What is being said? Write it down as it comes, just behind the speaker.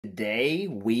Today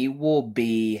we will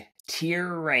be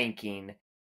tier ranking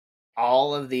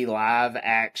all of the live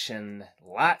action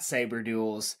lightsaber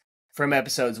duels from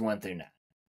episodes 1 through 9.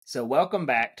 So welcome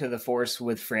back to the Force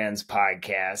with Friends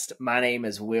podcast. My name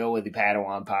is Will with the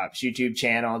Padawan Pops YouTube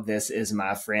channel. This is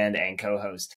my friend and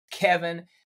co-host Kevin.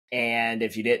 And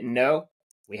if you didn't know,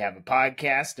 we have a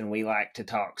podcast and we like to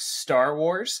talk Star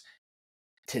Wars.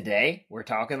 Today, we're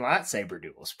talking lightsaber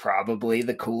duels. Probably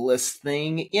the coolest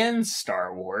thing in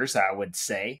Star Wars, I would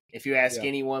say. If you ask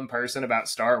any one person about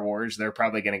Star Wars, they're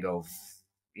probably going to go,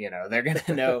 they're going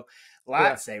to know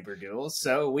lightsaber duels.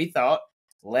 So we thought,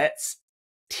 let's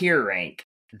tier rank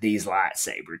these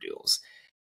lightsaber duels.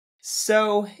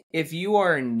 So if you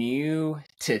are new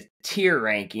to tier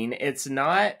ranking, it's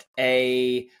not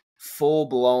a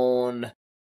full-blown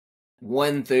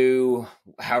 1 through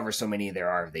however so many there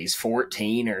are of these,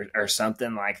 14 or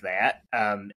something like that.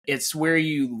 It's where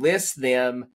you list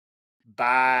them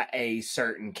by a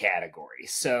certain category.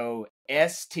 So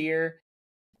S tier,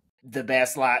 the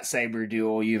best lightsaber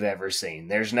duel you've ever seen.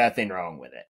 There's nothing wrong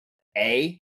with it.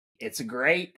 A, it's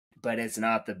great, but it's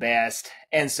not the best,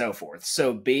 and so forth.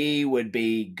 So B would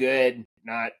be good,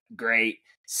 not great.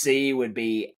 C would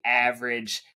be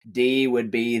average. D would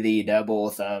be the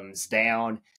double thumbs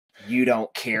down. You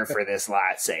don't care for this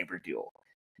lightsaber duel.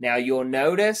 Now, you'll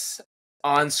notice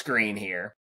on screen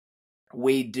here,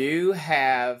 we do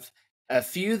have a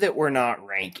few that we're not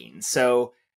ranking.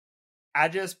 So I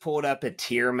just pulled up a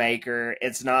tier maker.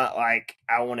 It's not like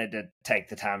I wanted to take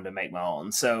the time to make my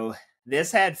own. So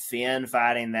this had Finn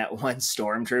fighting that one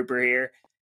stormtrooper here.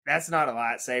 That's not a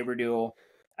lightsaber duel.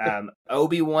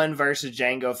 Obi-Wan versus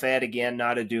Jango Fett, again,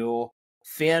 not a duel.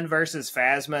 Finn versus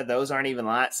Phasma, those aren't even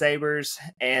lightsabers.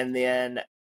 And then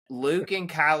Luke and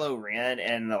Kylo Ren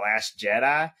in The Last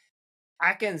Jedi,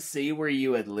 I can see where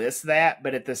you would list that,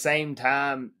 but at the same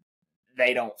time,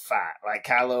 they don't fight. Like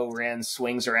Kylo Ren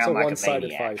swings around like a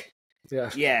maniac.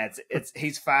 Fight. Yeah,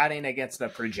 he's fighting against a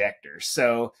projector.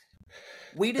 So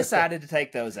we decided to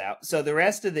take those out. So the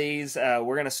rest of these, we're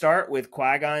going to start with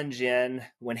Qui-Gon Jinn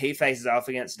when he faces off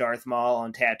against Darth Maul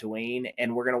on Tatooine,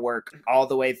 and we're going to work all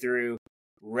the way through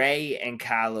Rey and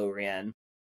Kylo Ren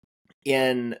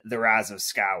in The Rise of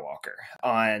Skywalker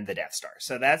on the Death Star.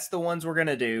 So that's the ones we're going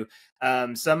to do.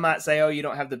 Some might say, oh, you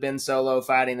don't have the Ben Solo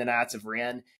fighting the Knights of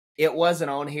Ren. It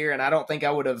wasn't on here, and I don't think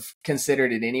I would have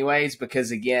considered it anyways, because,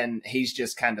 again, he's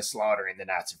just kind of slaughtering the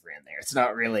Knights of Ren there. It's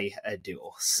not really a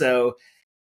duel. So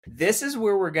this is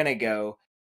where we're going to go.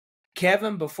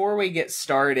 Kevin, before we get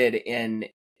started in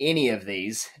any of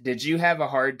these, did you have a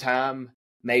hard time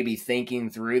maybe thinking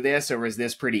through this, or was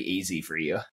this pretty easy for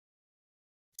you?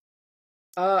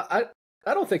 I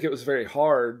don't think it was very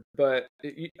hard, but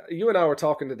you and I were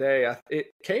talking today.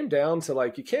 It came down to,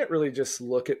 like, you can't really just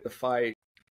look at the fight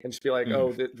and just be like,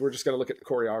 we're just going to look at the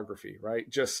choreography, right?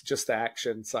 Just the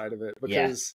action side of it,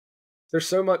 because there's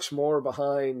so much more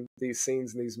behind these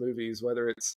scenes in these movies, whether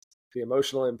it's the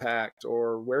emotional impact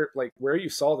or where you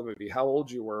saw the movie, how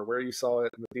old you were, where you saw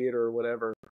it in the theater or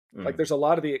whatever. Like, there's a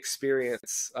lot of the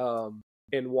experience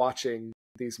in watching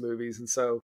these movies. And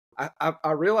so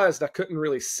I realized I couldn't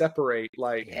really separate,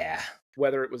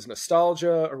 whether it was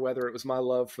nostalgia or whether it was my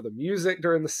love for the music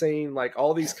during the scene, like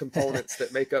all these components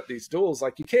that make up these duels.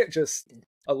 Like, you can't just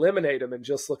eliminate them and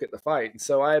just look at the fight. And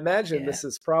so I imagine this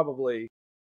is probably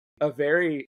a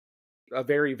very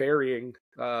varying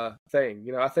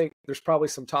thing. I think there's probably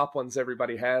some top ones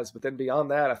everybody has, but then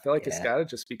beyond that, I feel like it's got to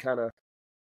just be kind of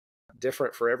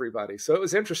different for everybody. So it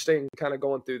was interesting kind of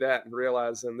going through that and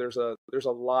realizing there's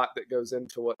a lot that goes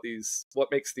into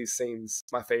what makes these scenes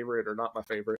my favorite or not my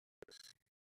favorite.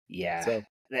 Yeah, so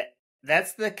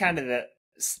that's the kind of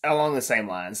along the same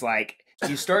lines. Like,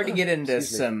 you start to get into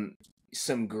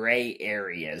some gray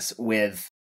areas with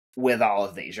all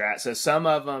of these, right? So some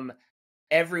of them,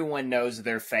 everyone knows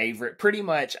their favorite. Pretty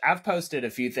much, I've posted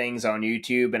a few things on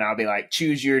YouTube, and I'll be like,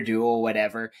 choose your duel,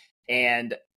 whatever.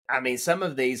 And I mean, some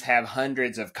of these have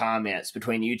hundreds of comments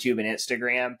between YouTube and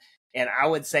Instagram, and I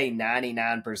would say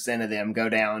 99% of them go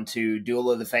down to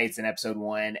Duel of the Fates in episode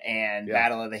 1 and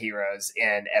Battle of the Heroes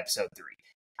in episode 3.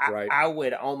 Right. I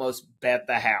would almost bet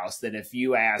the house that if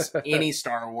you ask any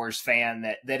Star Wars fan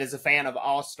that is a fan of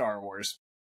all Star Wars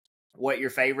what your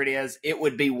favorite is, it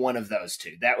would be one of those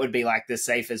two. That would be like the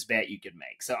safest bet you could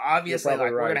make. So obviously,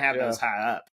 we're going to have those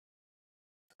high up.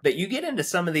 But you get into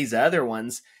some of these other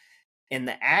ones, and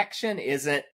the action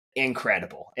isn't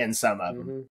incredible in some of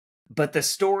them. But the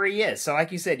story is. So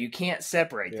like you said, you can't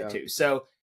separate the two. So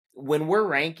when we're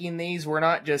ranking these, we're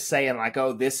not just saying like,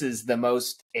 oh, this is the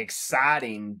most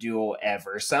exciting duel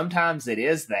ever. Sometimes it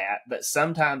is that, but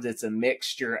sometimes it's a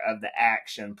mixture of the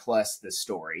action plus the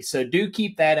story. So do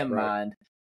keep that in mind.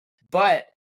 But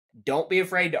don't be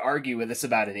afraid to argue with us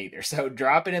about it either. So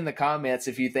drop it in the comments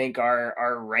if you think our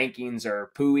rankings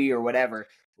are pooey or whatever.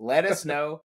 Let us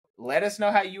know. Let us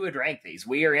know how you would rank these.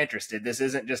 We are interested. This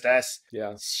isn't just us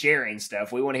sharing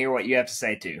stuff. We want to hear what you have to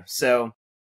say too. So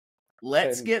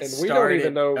let's get started. We don't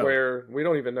even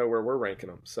know where we're ranking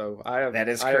them. So I have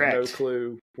no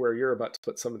clue where you're about to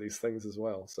put some of these things as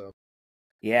well. So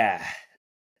yeah.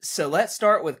 So let's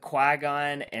start with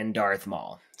Qui-Gon and Darth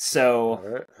Maul.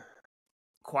 So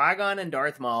Qui-Gon and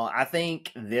Darth Maul, I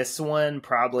think this one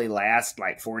probably lasts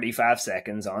like 45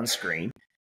 seconds on screen.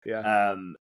 Yeah.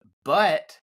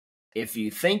 But if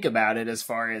you think about it, as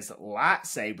far as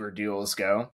lightsaber duels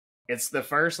go, it's the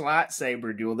first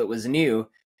lightsaber duel that was new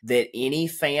that any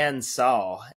fan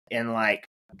saw in like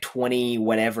 20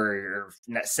 whatever, or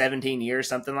 17 years,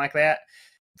 something like that.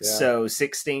 Yeah. So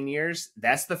 16 years,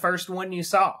 that's the first one you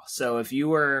saw. So if you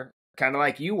were kind of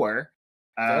like you were,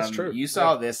 that's true. You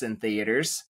saw this in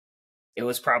theaters. It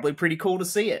was probably pretty cool to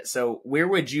see it. So where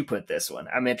would you put this one?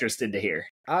 I'm interested to hear.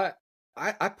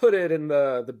 I put it in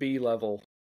the B level.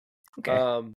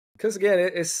 Okay. Because again,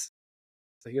 it's,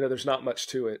 there's not much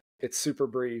to it. It's super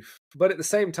brief, but at the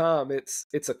same time,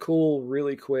 it's a cool,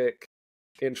 really quick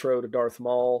intro to Darth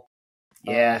Maul.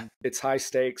 Yeah. It's high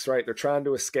stakes, right? They're trying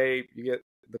to escape. You get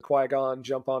the Qui-Gon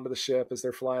jump onto the ship as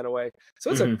they're flying away.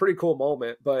 So it's a pretty cool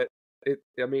moment, but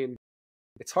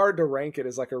it's hard to rank it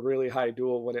as like a really high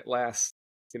duel when it lasts,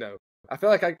 I feel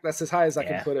like that's as high as I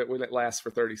can put it when it lasts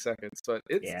for 30 seconds, but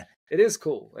it is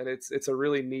cool. And it's a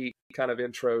really neat kind of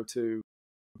intro to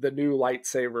the new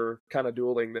lightsaber kind of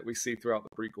dueling that we see throughout the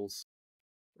prequels.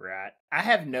 Right. I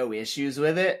have no issues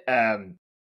with it. I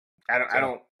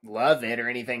don't love it or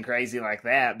anything crazy like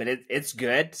that, but it's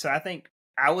good. So I think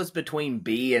I was between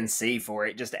B and C for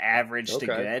it, just average to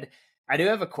good. I do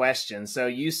have a question. So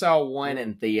you saw one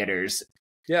in theaters.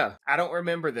 Yeah. I don't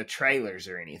remember the trailers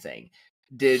or anything.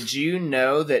 Did you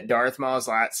know that Darth Maul's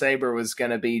lightsaber was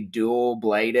going to be dual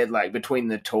bladed, like between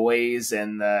the toys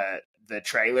and the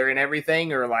trailer and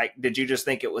everything? Or like, did you just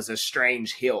think it was a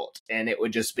strange hilt and it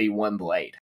would just be one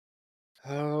blade?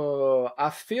 Oh, I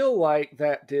feel like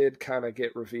that did kind of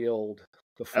get revealed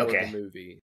before the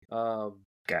movie.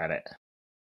 Got it.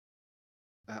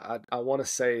 I want to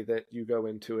say that you go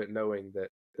into it knowing that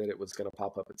it was going to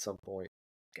pop up at some point.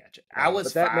 Gotcha. I was,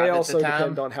 but that may also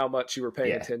depend on how much you were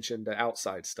paying attention to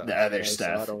outside stuff, the other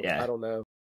stuff. So I don't know.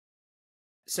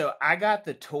 So I got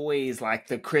the toys like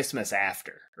the Christmas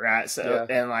after, right? So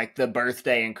and like the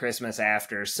birthday and Christmas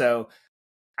after. So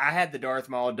I had the Darth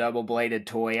Maul double bladed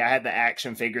toy. I had the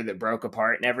action figure that broke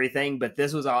apart and everything, but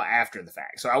this was all after the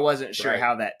fact. So I wasn't sure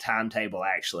how that timetable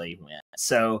actually went.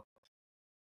 So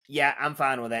yeah, I'm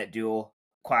fine with that duel.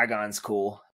 Qui-Gon's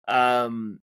cool.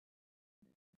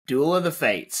 Duel of the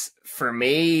Fates. For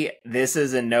me, this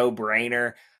is a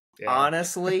no-brainer. Yeah.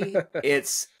 Honestly,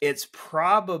 it's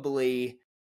probably,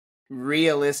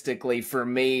 realistically, for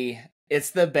me,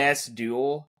 it's the best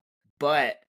duel,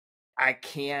 but I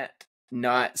can't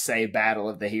not say Battle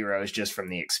of the Heroes just from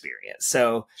the experience.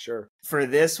 So for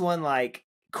this one, like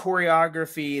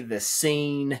choreography, the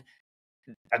scene,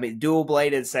 I mean,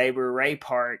 dual-bladed saber, Ray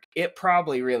Park, it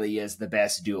probably really is the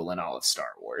best duel in all of Star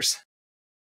Wars.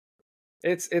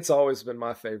 It's always been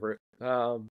my favorite.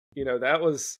 That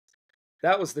was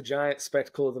the giant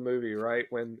spectacle of the movie, right?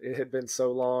 When it had been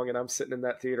so long and I'm sitting in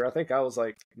that theater. I think I was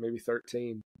like maybe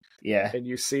 13. Yeah. And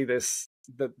you see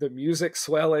the music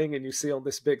swelling and you see on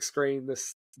this big screen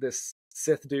this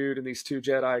Sith dude and these two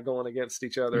Jedi going against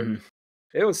each other. Mm-hmm.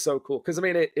 It was so cool. Because I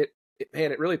mean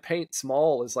it really paints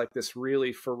Maul as like this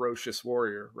really ferocious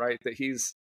warrior, right? That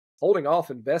he's holding off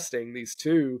and besting these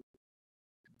two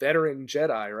veteran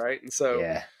Jedi, right? And so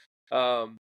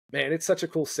man, it's such a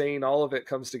cool scene. All of it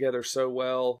comes together so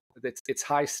well. It's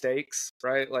high stakes,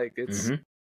 right? Like it's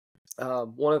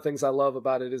one of the things I love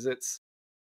about it is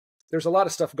there's a lot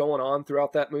of stuff going on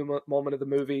throughout that moment of the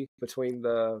movie between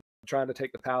the trying to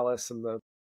take the palace and the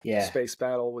space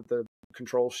battle with the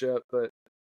control ship, but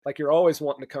like you're always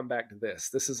wanting to come back to this.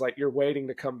 This is like you're waiting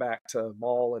to come back to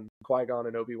Maul and Qui-Gon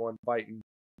and Obi-Wan fighting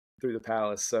through the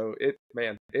palace. So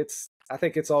I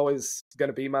think it's always going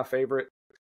to be my favorite.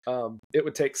 It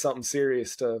would take something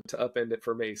serious to upend it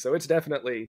for me. So it's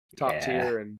definitely top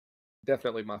tier and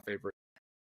definitely my favorite.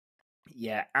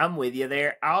 Yeah, I'm with you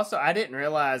there. I didn't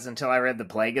realize until I read the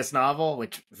Plagueis novel,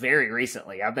 which very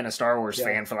recently, I've been a Star Wars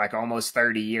fan for like almost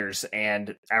 30 years,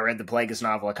 and I read the Plagueis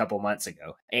novel a couple months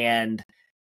ago. And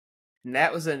And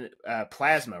that was a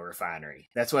plasma refinery.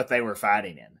 That's what they were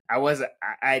fighting in.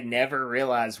 I never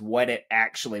realized what it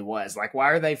actually was. Like, why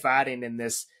are they fighting in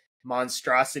this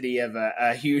monstrosity of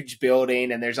a huge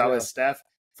building and there's all this stuff?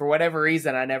 For whatever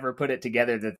reason, I never put it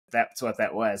together that that's what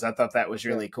that was. I thought that was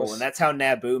really cool. And that's how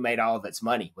Naboo made all of its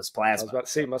money, was plasma. I was about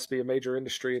to say, it must be a major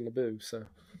industry in Naboo. So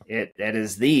that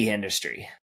is the industry.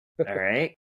 All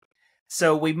right.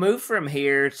 So we move from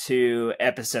here to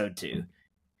episode 2.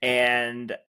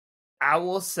 And I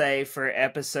will say for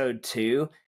episode 2,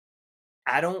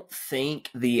 I don't think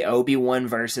the Obi-Wan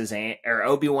and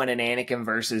Anakin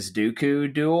versus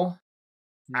Dooku duel,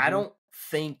 I don't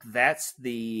think that's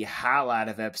the highlight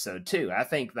of episode 2. I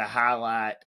think the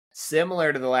highlight,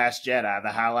 similar to The Last Jedi,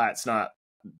 the highlight's not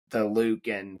the Luke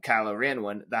and Kylo Ren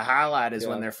one. The highlight is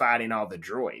when they're fighting all the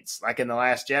droids. Like in The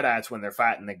Last Jedi, it's when they're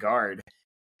fighting the guard.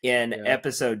 In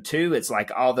episode 2, it's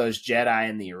like all those Jedi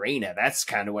in the arena. That's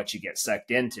kind of what you get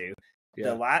sucked into.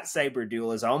 The lightsaber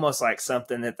duel is almost like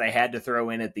something that they had to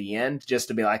throw in at the end just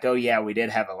to be like, oh yeah, we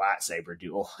did have a lightsaber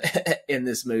duel in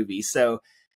this movie. So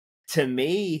to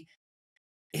me,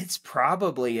 it's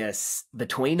probably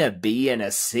between a B and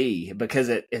a C because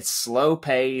it's slow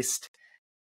paced.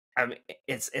 I mean,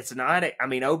 it's not.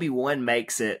 Obi-Wan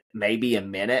makes it maybe a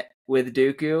minute with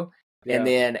Dooku, and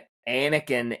then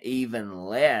Anakin even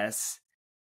less.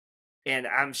 And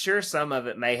I'm sure some of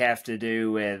it may have to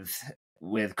do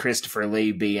with Christopher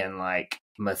Lee being like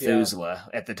Methuselah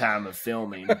at the time of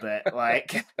filming, but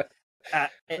like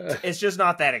it's just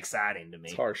not that exciting to me.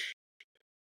 It's harsh.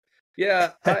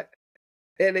 Yeah,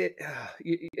 and it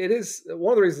is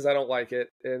one of the reasons I don't like it.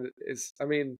 And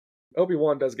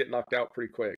Obi-Wan does get knocked out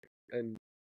pretty quick, and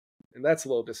that's a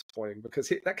little disappointing because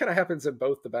that kind of happens in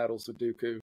both the battles with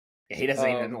Dooku. He doesn't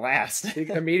even last. He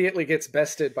immediately gets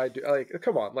bested by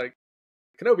come on, like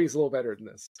Kenobi's a little better than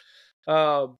this.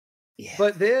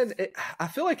 But then I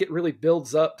feel like it really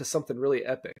builds up to something really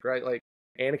epic, right? Like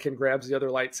Anakin grabs the other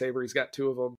lightsaber. He's got 2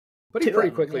 of them, but he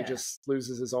pretty quickly just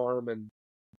loses his arm and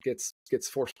gets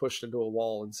force pushed into a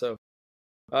wall. And so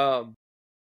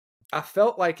I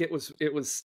felt like it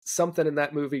was something in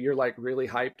that movie you're like really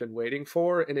hyped and waiting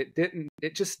for, and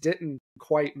it just didn't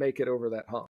quite make it over that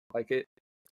hump. Like it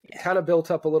kind of built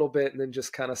up a little bit and then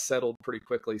just kind of settled pretty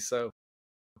quickly. So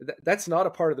that's not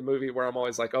a part of the movie where I'm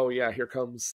always like, oh yeah, here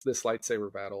comes this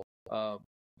lightsaber battle.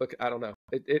 But I don't know.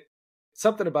 It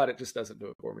something about it just doesn't do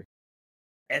it for me.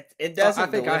 It doesn't. I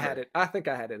think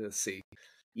I had it as a C.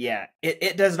 Yeah,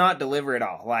 it does not deliver at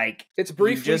all. Like it's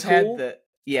briefly just cool,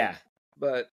 had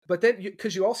but then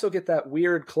because you also get that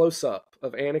weird close up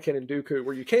of Anakin and Dooku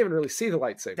where you can't even really see the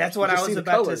lightsaber. That's what I was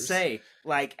about to say.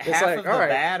 Like half of the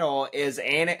battle is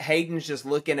Hayden's just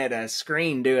looking at a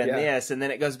screen doing this, and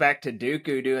then it goes back to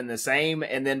Dooku doing the same,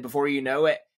 and then before you know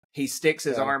it, he sticks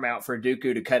his arm out for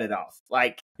Dooku to cut it off.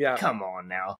 Like, come on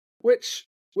now. Which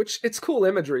it's cool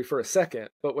imagery for a second,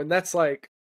 but when that's like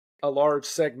a large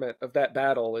segment of that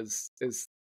battle is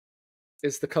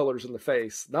the colors in the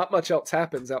face. Not much else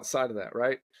happens outside of that,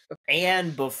 right?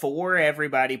 And before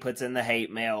everybody puts in the hate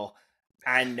mail,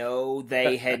 I know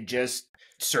they had just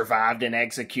survived an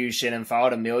execution and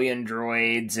fought 1 million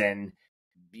droids and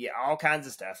all kinds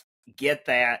of stuff. Get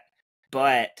that.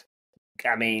 But,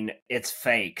 I mean, it's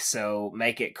fake, so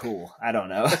make it cool. I don't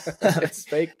know. It's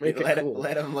fake, make it cool.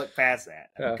 Let them look past that.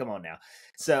 I mean, come on now.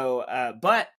 So,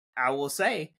 but I will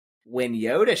say, when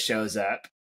Yoda shows up,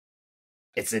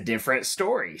 it's a different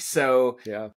story. So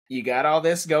you got all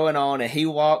this going on, and he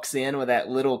walks in with that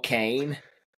little cane,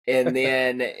 and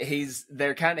then he's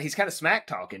kind of smack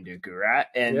talking Dooku, right?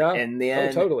 And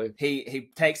then totally. he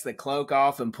takes the cloak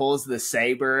off and pulls the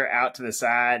saber out to the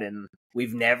side, and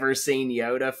we've never seen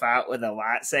Yoda fight with a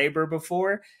lightsaber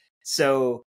before.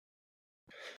 So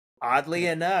oddly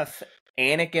enough,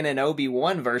 Anakin and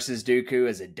Obi-Wan versus Dooku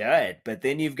is a dud, but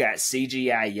then you've got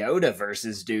CGI Yoda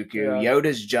versus Dooku.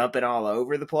 Yoda's jumping all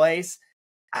over the place.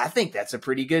 I think that's a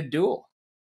pretty good duel.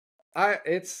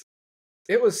 It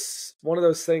was one of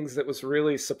those things that was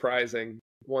really surprising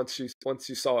once you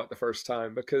saw it the first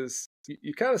time, because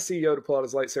you kind of see Yoda pull out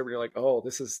his lightsaber and you're like, oh,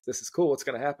 this is cool. What's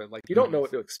going to happen? Like, you don't know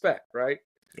what to expect, right?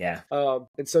 Yeah.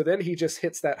 And so then he just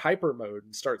hits that hyper mode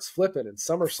and starts flipping and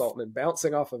somersaulting and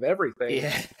bouncing off of everything.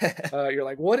 Yeah. You're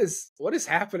like, what is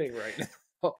happening right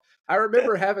now? I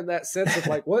remember having that sense of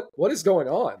like, what is going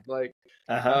on? Like,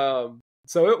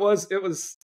 so it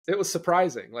was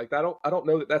surprising. Like, I don't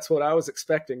know that that's what I was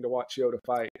expecting to watch Yoda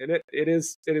fight. And it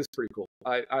is pretty cool.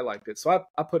 I liked it. So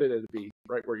I put it at a B,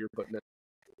 right where you're putting it.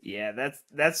 Yeah,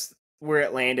 that's where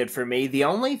it landed for me. The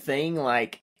only thing,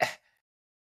 like,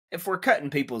 if we're cutting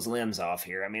people's limbs off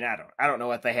here, I mean, I don't know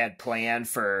what they had planned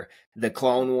for the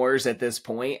Clone Wars at this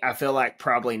point. I feel like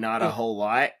probably not a whole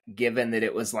lot, given that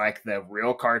it was like the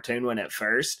real cartoon one at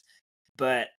first.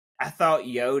 But I thought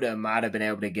Yoda might have been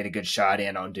able to get a good shot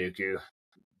in on Dooku.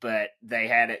 But they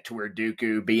had it to where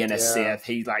Dooku, being a Sith,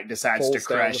 he like decides to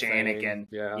crush Anakin.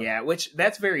 Yeah, which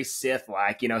that's very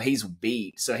Sith-like. You know, he's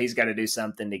beat, so he's got to do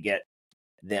something to get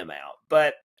them out.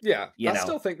 But yeah, I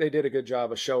still think they did a good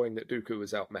job of showing that Dooku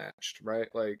was outmatched, right?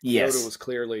 Like, Yoda was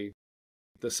clearly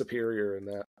the superior in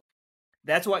that.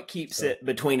 That's what keeps it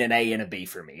between an A and a B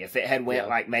for me. If it had went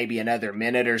like maybe another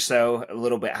minute or so, a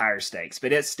little bit higher stakes,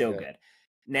 but it's still good.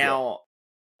 Now,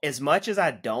 as much as I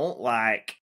don't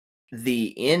like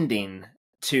the ending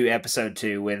to episode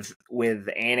 2 with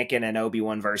Anakin and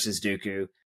Obi-Wan versus Dooku,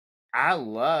 I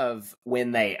love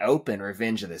when they open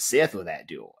Revenge of the Sith with that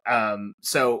duel.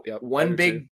 So one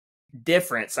big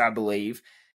difference, I believe,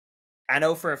 I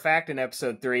know for a fact in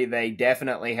episode 3, they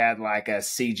definitely had like a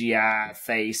CGI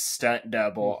face stunt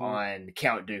double on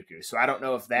Count Dooku. So I don't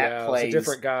know if that plays. It's a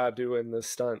different guy doing the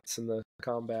stunts and the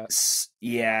combat.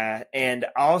 Yeah. And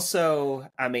also,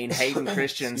 I mean, Hayden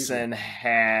Christensen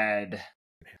had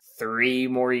 2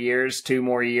 more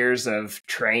years of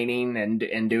training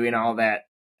and doing all that.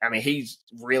 I mean, he's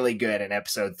really good in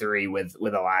episode 3 with a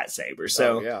lightsaber.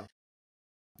 So,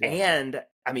 and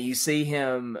I mean, you see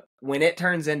him when it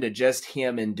turns into just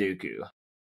him and Dooku,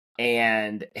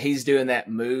 and he's doing that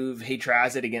move. He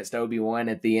tries it against Obi-Wan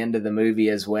at the end of the movie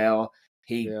as well.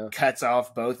 He cuts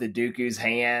off both of Dooku's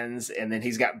hands, and then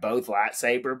he's got both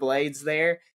lightsaber blades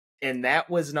there. And that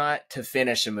was not to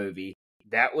finish a movie.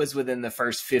 That was within the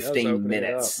first 15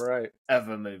 minutes of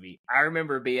a movie. I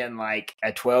remember being like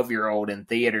a 12-year-old in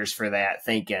theaters for that,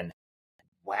 thinking,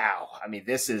 wow, I mean,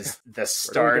 this is the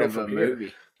start of a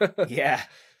movie. Yeah.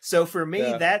 So for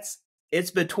me,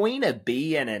 it's between a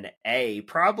B and an A.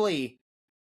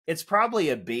 It's probably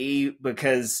a B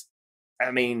because,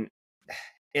 I mean,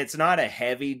 it's not a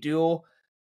heavy duel,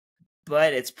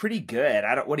 but it's pretty good.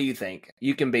 What do you think?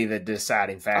 You can be the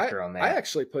deciding factor on that. I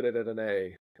actually put it at an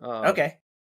A. Okay.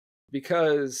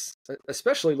 Because,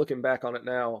 especially looking back on it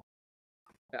now,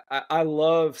 I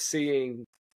love seeing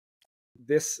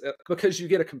this because you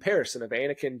get a comparison of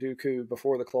Anakin Dooku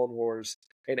before the Clone Wars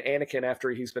and Anakin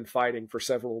after he's been fighting for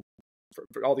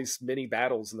all these mini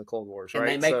battles in the Clone Wars, right?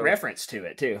 And they make reference to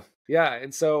it too. Yeah,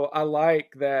 and so I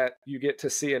like that you get to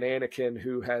see an Anakin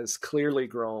who has clearly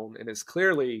grown and is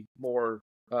clearly more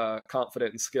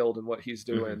confident and skilled in what he's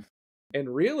doing,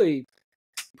 and really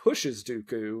pushes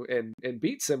Dooku and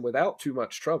beats him without too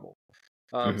much trouble.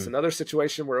 It's another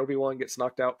situation where Obi-Wan gets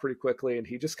knocked out pretty quickly and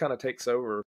he just kind of takes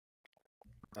over.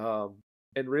 And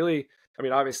really, I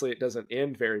mean, obviously it doesn't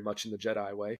end very much in the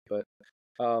Jedi way, but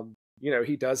you know,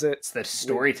 he does it. It's the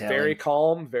storytelling. Very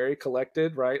calm, very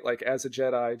collected, right? Like as a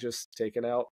Jedi, just taking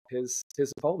out his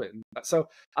opponent. So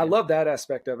I love that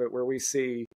aspect of it, where we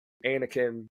see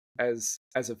Anakin as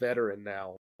a veteran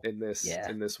now in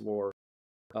this war.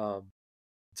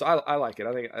 So I like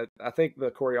it. I think the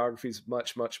choreography is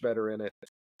much better in it.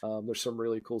 There's some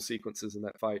really cool sequences in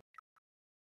that fight.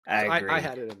 I agree. I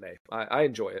had it in A. I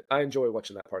enjoy it. I enjoy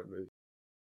watching that part of the movie.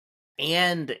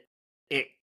 And it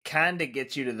kind of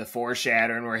gets you to the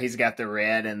foreshadowing where he's got the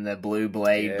red and the blue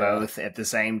blade both at the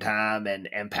same time,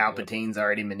 and Palpatine's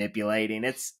already manipulating.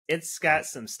 It's got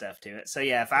some stuff to it. So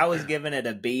yeah, if I was giving it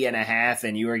a B.5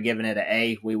 and you were giving it an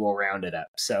A, we will round it up.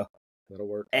 So that'll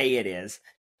work. A it is.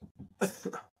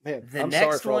 Man, I'm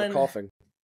sorry for all the coughing.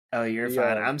 Oh, you're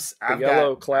fine. The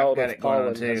yellow cloud of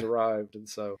pollen has arrived, and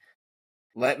so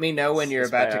let me know when you're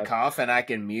about to cough, and I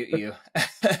can mute you.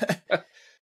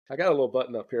 I got a little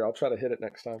button up here. I'll try to hit it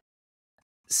next time.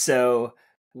 So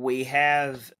we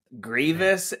have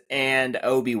Grievous and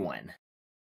Obi-Wan.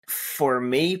 For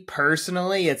me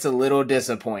personally, it's a little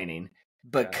disappointing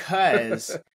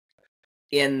because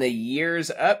in the years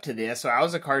up to this, so I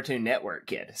was a Cartoon Network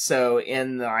kid. So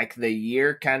in like the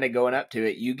year kind of going up to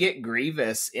it, you get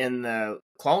Grievous in the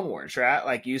Clone Wars, right?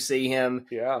 Like you see him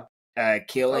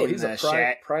killing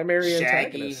the primary Shaggy.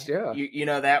 Antagonist. Yeah, you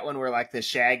know that one where like the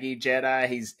Shaggy Jedi,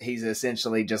 he's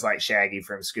essentially just like Shaggy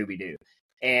from Scooby-Doo.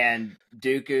 And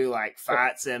Dooku like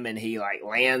fights him and he like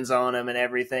lands on him and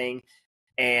everything.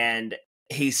 And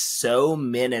he's so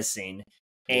menacing.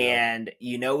 And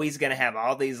you know he's going to have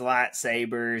all these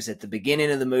lightsabers. At the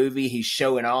beginning of the movie, he's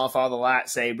showing off all the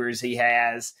lightsabers he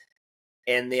has.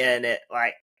 And then it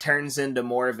like turns into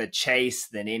more of a chase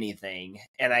than anything.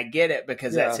 And I get it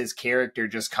because that's his character,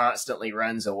 just constantly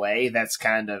runs away. That's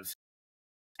kind of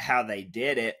how they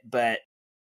did it. But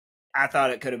I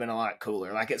thought it could have been a lot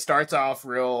cooler. Like, it starts off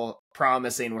real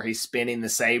promising where he's spinning the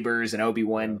sabers and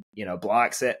Obi-Wan,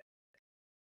 blocks it.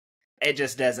 It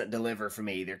just doesn't deliver for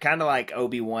me either. Kind of like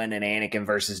Obi-Wan and Anakin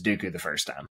versus Dooku the first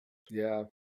time. Yeah.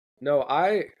 No,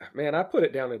 I put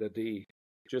it down at a D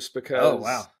just because. Oh,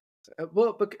 wow.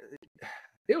 Well,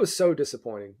 it was so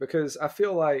disappointing because I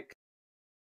feel like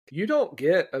you don't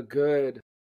get a good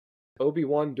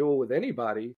Obi-Wan duel with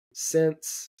anybody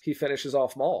since he finishes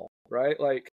off Maul, right?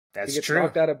 Like, that's he gets true.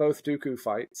 knocked out of both Dooku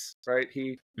fights, right?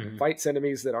 He fights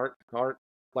enemies that aren't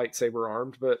lightsaber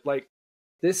armed, but like,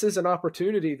 this is an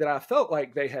opportunity that I felt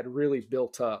like they had really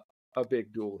built up a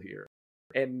big duel here,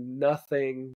 and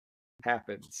nothing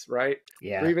happens, right?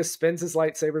 Yeah. Grievous spins his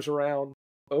lightsabers around.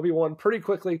 Obi-Wan pretty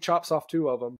quickly chops off 2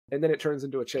 of them, and then it turns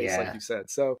into a chase, like you said.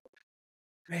 So,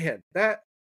 man, that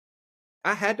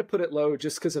I had to put it low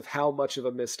just because of how much of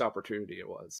a missed opportunity it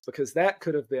was, because that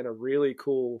could have been a really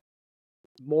cool,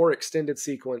 more extended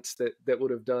sequence that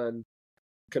would have done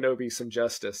Kenobi some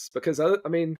justice. Because, I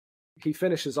mean, he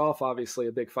finishes off, obviously,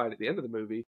 a big fight at the end of the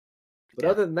movie. But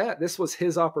other than that, this was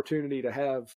his opportunity to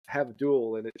have a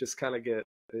duel, and it just kind of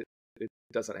it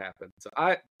doesn't happen. So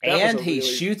he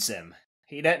shoots him.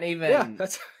 He doesn't even. Yeah,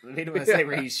 he doesn't say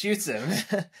where he shoots him.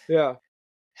 Yeah.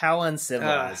 How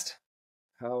uncivilized.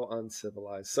 How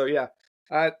uncivilized. So yeah,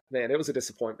 it was a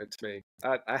disappointment to me.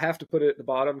 I have to put it at the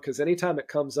bottom because anytime it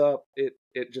comes up, it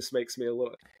just makes me a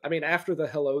little. I mean, after the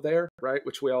hello there, right,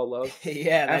 which we all love.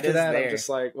 Yeah, after that, there. I'm just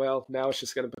like, well, now it's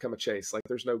just going to become a chase. Like,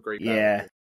 there's no great. Yeah.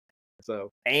 So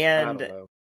and I don't know.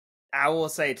 I will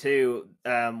say too,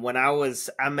 when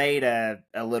I made a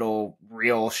little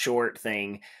real short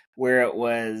thing where it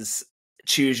was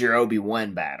choose your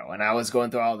Obi-Wan battle, and I was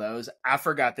going through all those. I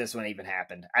forgot this one even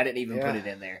happened. I didn't even put it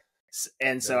in there,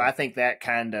 and so I think that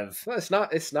kind of it's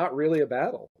not really a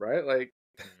battle, right? Like,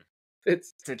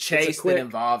 it's a chase that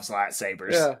involves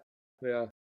lightsabers. Yeah,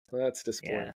 well, that's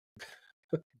disappointing.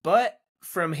 Yeah. But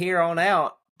from here on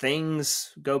out,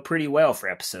 things go pretty well for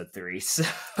episode 3. So.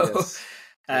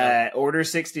 Yes. Order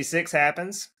 66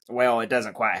 happens. Well, it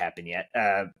doesn't quite happen yet.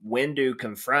 Windu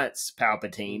confronts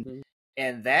Palpatine,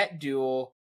 and that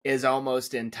duel is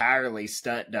almost entirely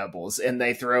stunt doubles, and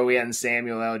they throw in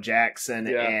Samuel L. Jackson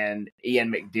and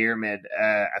Ian McDiarmid.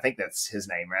 I think that's his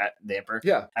name, right? The Emperor.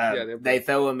 Yeah. They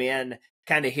throw him in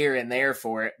kind of here and there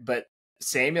for it, but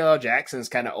Samuel L. Jackson's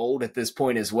kind of old at this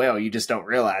point as well. You just don't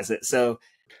realize it. So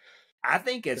I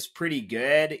think it's pretty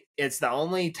good. It's the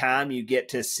only time you get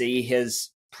to see his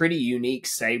pretty unique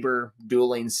saber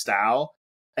dueling style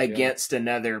against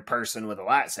another person with a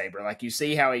lightsaber. Like, you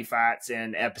see how he fights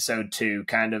in episode 2,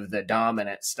 kind of the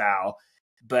dominant style,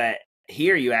 but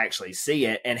here you actually see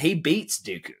it, and he beats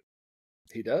Dooku.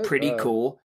 He does. Pretty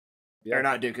cool. Yeah. Or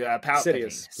not Dooku, Palpatine.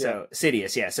 Sidious. So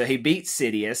Sidious, yeah. So he beats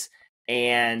Sidious,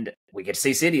 and we get to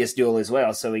see Sidious duel as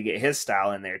well, so we get his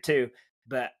style in there too.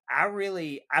 But I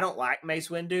don't like Mace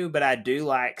Windu, but I do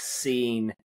like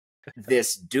seeing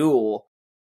this duel.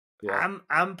 Yeah.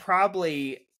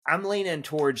 I'm leaning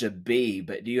towards a B,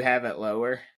 but do you have it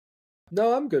lower?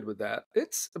 No, I'm good with that.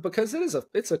 It's because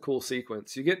it's a cool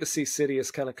sequence. You get to see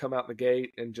Sidious kind of come out the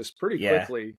gate and just pretty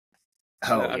quickly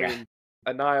I mean,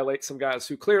 annihilate some guys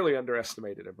who clearly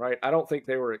underestimated him, right? I don't think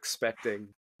they were expecting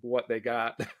what they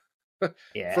got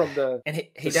from the and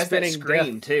he does that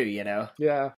scream death. too,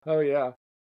 Yeah. Oh yeah.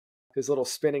 His little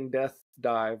spinning death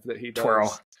dive that he does.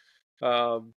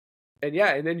 Twirl.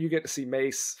 And then you get to see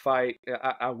Mace fight.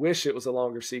 I wish it was a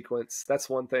longer sequence. That's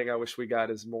one thing I wish we got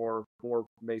is more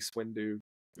Mace Windu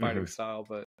fighting style.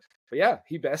 But yeah,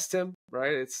 he bests him,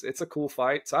 right? It's a cool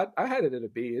fight. So I had it at a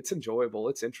B. It's enjoyable.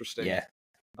 It's interesting. Yeah.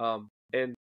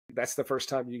 And that's the first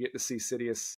time you get to see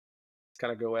Sidious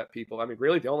kind of go at people. I mean,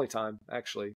 really the only time,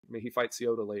 actually. I mean, he fights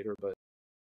Yoda later, but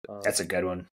that's a good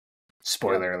one.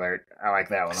 Spoiler alert. I like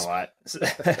that one a lot.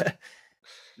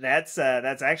 That's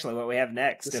actually what we have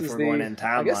next if we're going in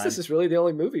timeline. I guess this is really the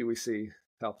only movie we see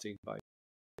Palpatine fight.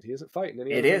 He isn't fighting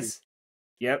any other movie. It is.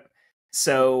 Yep.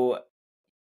 So,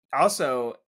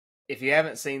 also, if you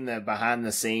haven't seen the behind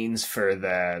the scenes for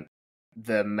the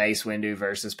Mace Windu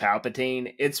versus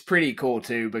Palpatine, it's pretty cool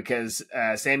too because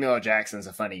Samuel L. Jackson's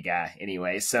a funny guy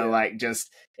anyway. So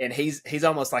and he's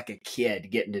almost like a kid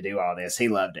getting to do all this. He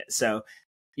loved it. So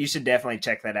you should definitely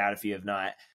check that out if you have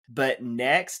not. But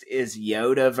next is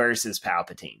Yoda versus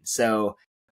Palpatine. So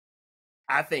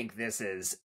I think this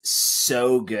is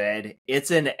so good.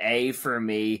 It's an A for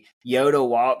me. Yoda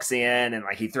walks in and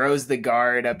he throws the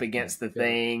guard up against the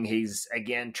thing. He's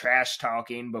again trash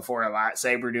talking before a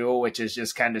lightsaber duel, which is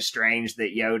just kind of strange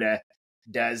that Yoda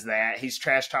does that. He's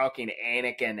trash talking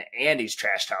Anakin and he's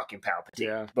trash talking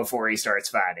Palpatine before he starts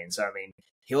fighting. So I mean,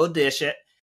 he'll dish it.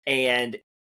 And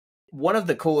one of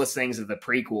the coolest things of the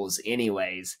prequels,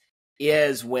 anyways,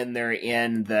 is when they're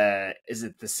in the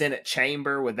Senate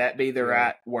chamber? Would that be the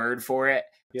right word for it?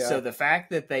 Yeah. So the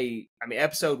fact that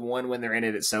episode 1, when they're in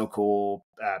it, it's so cool.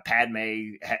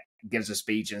 Padme gives a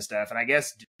speech and stuff, and I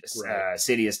guess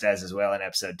Sidious does as well in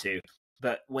episode 2.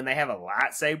 But when they have a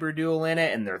lightsaber duel in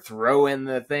it and they're throwing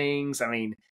the things,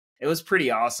 it was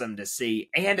pretty awesome to see.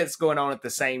 And it's going on at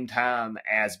the same time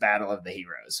as Battle of the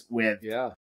Heroes with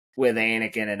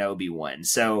Anakin and Obi-Wan.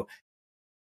 So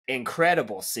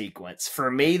incredible sequence.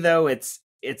 For me, though, it's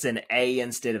an A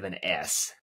instead of an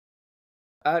S.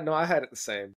 No, I had it the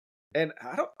same. And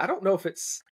I don't know if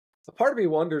it's... A part of me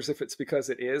wonders if it's because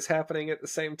it is happening at the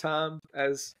same time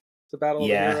as the Battle of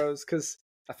the Heroes. Because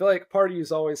I feel like part of you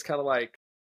is always kind of like,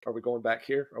 are we going back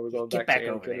here? Are we going back to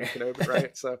Anakin and Kenobi,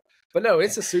 right? So, but no,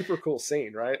 it's a super cool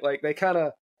scene, right? Like it kind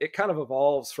of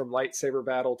evolves from lightsaber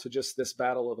battle to just this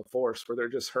battle of the Force, where they're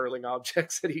just hurling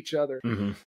objects at each other.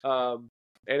 Mm-hmm.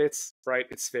 And it's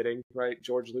fitting, right?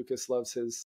 George Lucas loves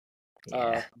his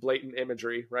blatant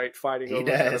imagery, right? Fighting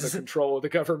over kind of the control of the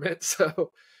government. So,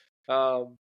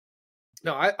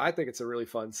 no, I think it's a really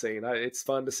fun scene. It's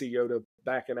fun to see Yoda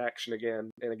back in action again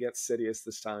and against Sidious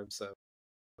this time. So,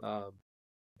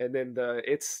 and then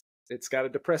it's got a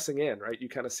depressing end, right? You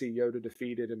kind of see Yoda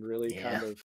defeated and really kind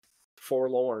of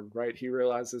forlorn, right? He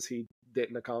realizes he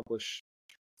didn't accomplish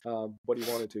what he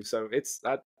wanted to. So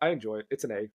I enjoy it. It's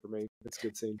an A for me. It's a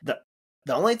good scene.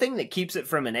 The only thing that keeps it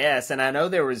from an S, and I know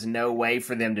there was no way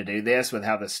for them to do this with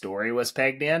how the story was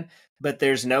pegged in, but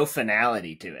there's no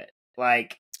finality to it.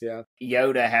 Like,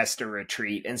 Yoda has to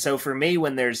retreat. And so for me,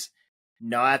 when there's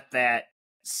not that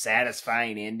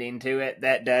satisfying ending to it,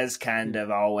 that does kind of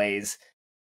always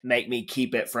make me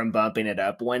keep it from bumping it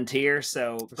up one tier.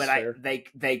 So, but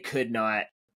they could not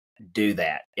do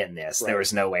that in this. Right. There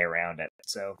was no way around it.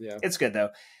 So it's good though.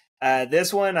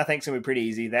 This one I think is gonna be pretty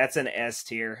easy. That's an S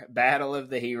tier. Battle of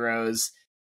the Heroes.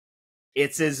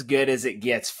 It's as good as it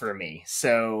gets for me.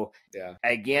 So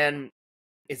again,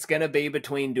 it's going to be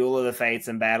between Duel of the Fates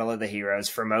and Battle of the Heroes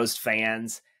for most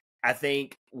fans. I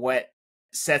think what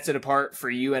sets it apart for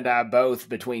you and I both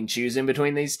between choosing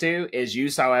between these two is you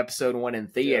saw episode 1 in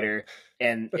theater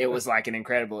and it was like an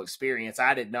incredible experience.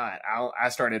 I did not. I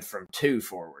started from 2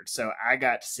 forward. So I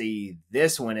got to see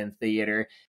this one in theater,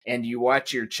 and you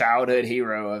watch your childhood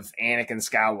hero of Anakin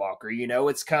Skywalker. You know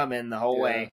it's coming the whole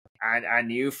way. I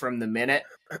knew from the minute,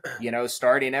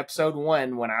 starting episode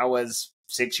 1 when I was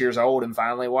 6 years old and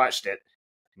finally watched it,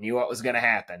 knew what was going to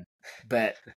happen.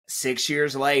 But 6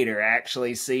 years later,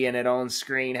 actually seeing it on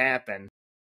screen happen,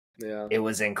 it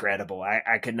was incredible.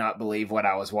 I could not believe what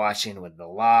I was watching with the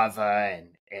lava,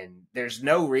 and there's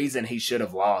no reason he should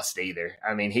have lost either.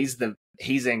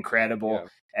 He's incredible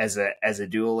as a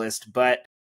duelist, but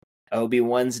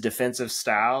Obi-Wan's defensive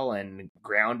style and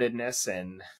groundedness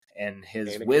and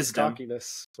his wisdom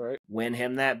win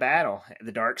him that battle.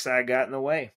 The dark side got in the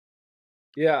way.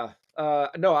 Yeah.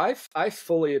 No, I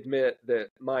fully admit that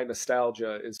my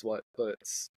nostalgia is what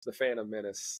puts the Phantom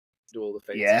Menace Duel of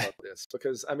the Fates above this.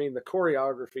 Because, the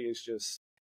choreography is just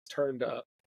turned up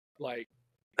like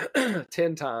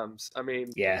 10 times.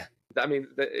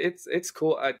 It's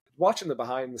cool. Watching the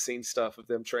behind-the-scenes stuff of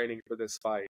them training for this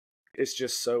fight, it's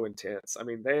just so intense.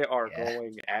 They are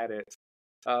going at it.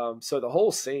 So the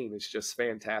whole scene is just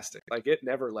fantastic. Like, it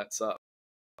never lets up.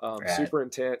 Super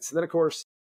intense. And then, of course,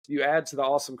 you add to the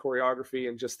awesome choreography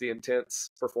and just the intense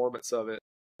performance of it,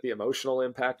 the emotional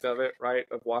impact of it, right?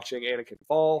 Of watching Anakin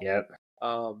fall. Yep.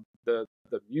 The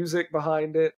music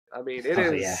behind it.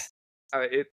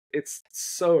 It's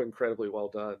so incredibly well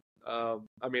done. I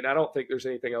don't think there's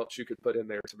anything else you could put in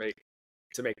there to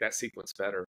make that sequence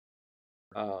better.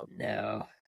 No.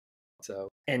 So,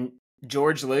 and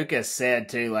George Lucas said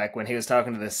too, like when he was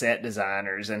talking to the set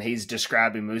designers and he's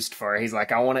describing Mustafar, he's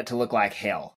like, I want it to look like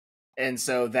hell. And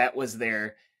so that was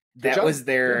their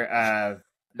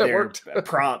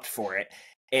prompt for it.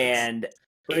 And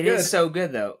it is so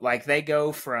good though. Like they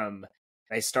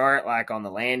start like on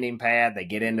the landing pad, they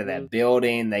get into that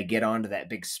building, they get onto that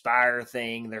big spire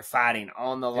thing, they're fighting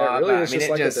on the lava. It really is just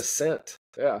like a descent.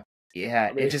 Yeah.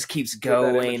 Yeah, it just keeps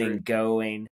going and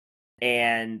going.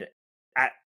 And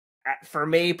for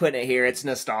me, putting it here, it's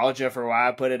nostalgia for why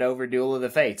I put it over Duel of the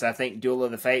Fates. I think Duel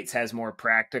of the Fates has more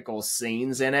practical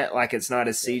scenes in it. Like, it's not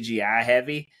as CGI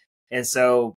heavy. And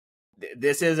so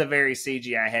this is a very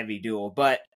CGI heavy duel.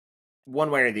 But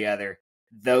one way or the other,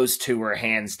 those two are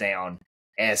hands down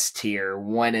S tier,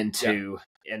 1 and 2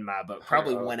 in my book.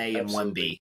 Probably 1A and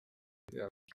 1B.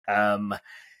 Yeah.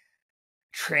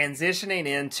 Transitioning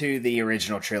into the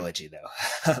original trilogy,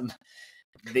 though.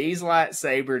 These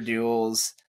lightsaber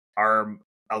duels are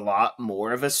a lot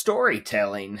more of a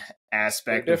storytelling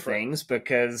aspect of things,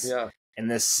 because in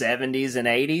the 70s and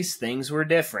 80s, things were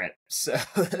different. So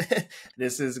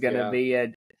this is going to be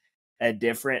a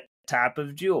different type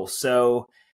of duel. So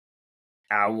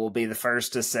I will be the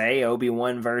first to say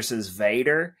Obi-Wan versus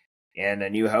Vader in A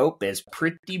New Hope is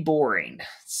pretty boring.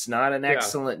 It's not an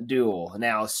excellent duel.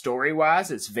 Now,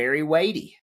 story-wise, it's very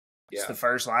weighty. It's the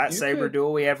first lightsaber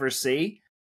duel we ever see.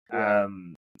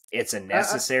 It's a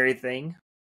necessary thing.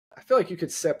 I feel like you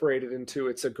could separate it into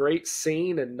it's a great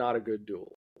scene and not a good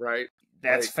duel, right?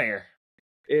 That's fair.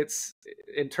 It's,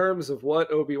 in terms of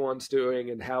what Obi-Wan's doing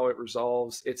and how it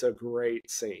resolves, it's a great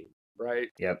scene, right?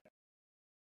 Yep.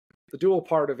 The duel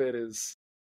part of it is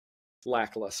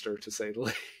lackluster, to say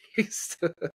the least.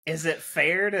 Is it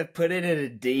fair to put it at a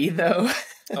D, though?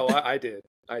 I did.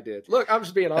 Look, I'm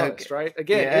just being honest, right?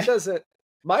 Again, it doesn't...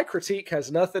 My critique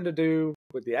has nothing to do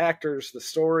with the actors, the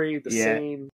story, the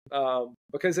scene,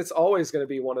 because it's always going to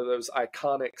be one of those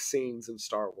iconic scenes in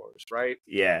Star Wars, right?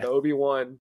 Yeah. The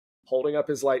Obi-Wan holding up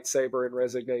his lightsaber in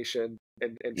resignation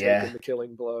and taking the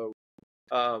killing blow.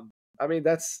 I mean,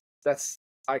 that's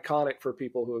iconic for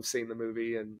people who have seen the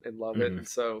movie and love it. And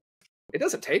so it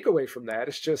doesn't take away from that.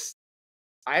 It's just,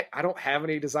 I don't have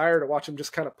any desire to watch them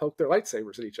just kind of poke their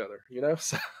lightsabers at each other, you know?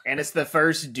 So, and it's the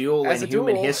first duel in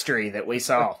human history that we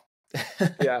saw.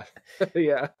 Yeah.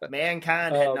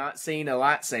 Mankind had not seen a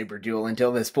lightsaber duel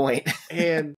until this point.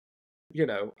 And, you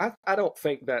know, I don't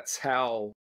think that's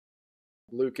how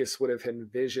Lucas would have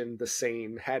envisioned the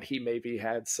scene had he maybe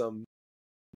had some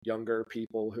younger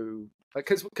people who,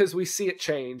 because we see it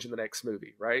change in the next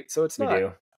movie, right? So it's not,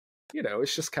 you know,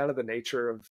 it's just kind of the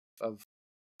nature of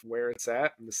where it's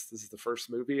at, and this is the first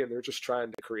movie, and they're just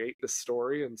trying to create this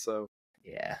story, and so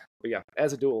but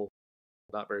as a duel,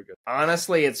 not very good.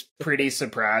 Honestly, it's pretty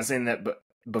surprising that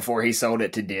before he sold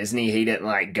it to Disney, he didn't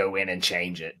like go in and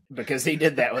change it, because he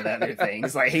did that with other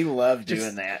things. Like, he loved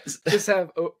doing that. Just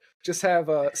have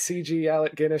CG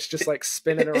Alec Guinness just like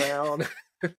spinning around.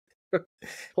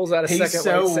 Pulls out a second. He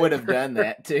so would have done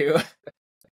that too.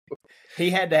 He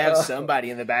had to have somebody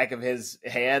in the back of his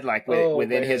head, like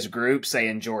within his group,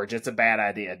 saying, "George, it's a bad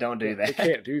idea. Don't do that. You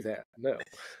can't do that." No,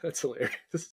 that's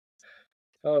hilarious.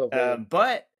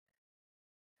 But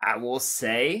I will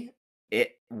say,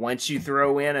 once you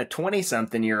throw in a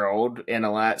 20-something-year-old in a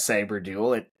lightsaber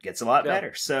duel, it gets a lot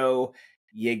better. So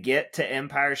you get to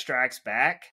Empire Strikes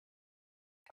Back.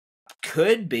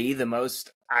 Could be the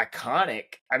most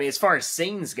iconic. I mean, as far as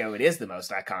scenes go, it is the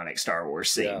most iconic Star Wars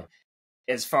scene. Yeah.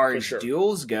 As far as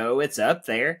duels go, it's up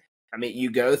there. I mean,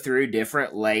 you go through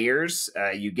different layers.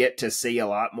 You get to see a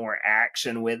lot more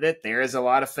action with it. There is a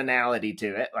lot of finality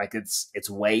to it. Like, it's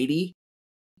weighty.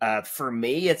 For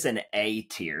me, it's an A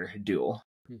tier duel.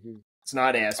 Mm-hmm. It's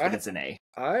not S, but it's an A.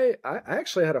 I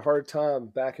actually had a hard time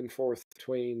back and forth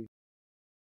between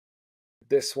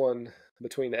this one,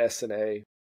 between S and A.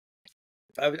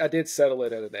 I did settle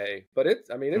it at an A, but it's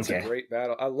a great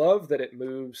battle. I love that it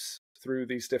moves through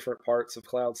these different parts of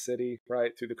Cloud City,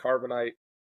 right? Through the carbonite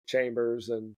chambers.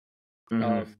 And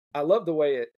I love the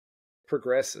way it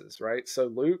progresses, right? So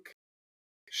Luke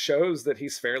shows that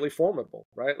he's fairly formidable,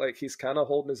 right? Like, he's kind of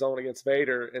holding his own against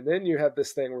Vader. And then you have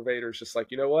this thing where Vader's just like,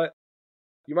 you know what?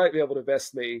 You might be able to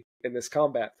best me in this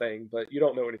combat thing, but you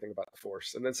don't know anything about the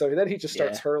Force. And then he just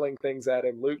starts hurling things at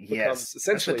him. Luke becomes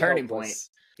essentially That's the turning helpless.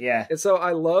 Point. Yeah. And so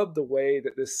I love the way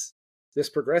that this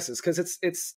progresses, because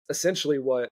it's essentially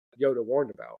what Yoda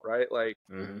warned about, right? Like,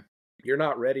 you're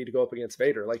not ready to go up against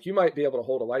Vader. Like, you might be able to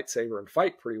hold a lightsaber and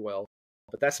fight pretty well,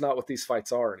 but that's not what these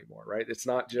fights are anymore, right? It's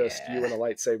not just you and a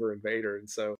lightsaber and Vader. And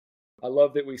so I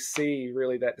love that we see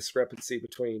really that discrepancy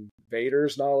between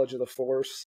Vader's knowledge of the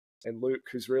Force and Luke,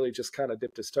 who's really just kind of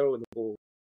dipped his toe in the pool,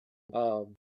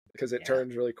 because it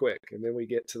turns really quick. And then we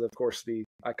get to, of course, the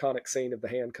iconic scene of the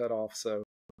hand cut off. So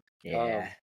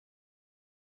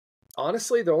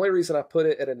honestly, the only reason I put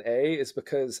it at an A is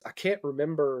because I can't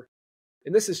remember,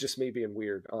 and this is just me being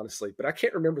weird, honestly, but I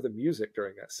can't remember the music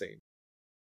during that scene.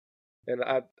 And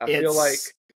I feel like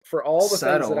for all the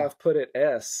things that I've put at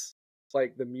S,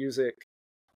 like the music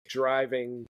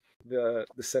driving the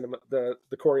cinema, the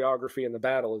choreography and the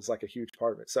battle is like a huge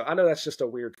part of it. So I know that's just a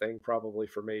weird thing probably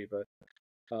for me, but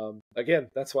again,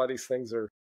 that's why these things are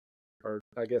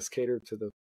I guess catered to the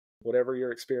whatever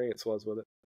your experience was with it.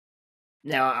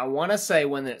 Now, I want to say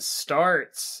when it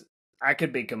starts, I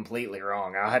could be completely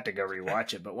wrong. I'll have to go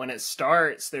rewatch it. But when it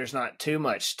starts, there's not too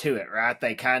much to it, right?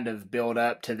 They kind of build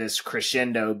up to this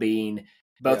crescendo being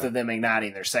both of them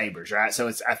igniting their sabers, right?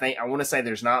 So I want to say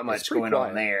there's not much going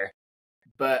on there.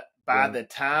 But by the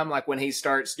time, like when he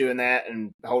starts doing that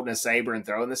and holding a saber and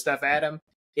throwing the stuff at him,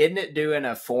 isn't it doing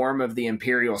a form of the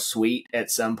Imperial Suite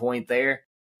at some point there?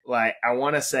 Like, I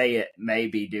want to say it may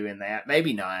be doing that.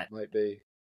 Maybe not. Might be.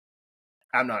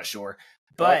 I'm not sure.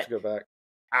 I'll have But to go back.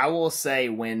 I will say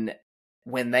when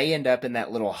they end up in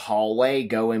that little hallway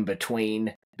going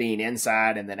between being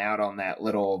inside and then out on that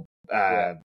little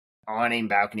awning,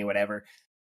 balcony, whatever,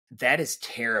 that is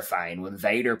terrifying when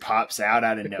Vader pops out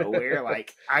of nowhere.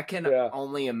 Like, I can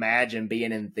only imagine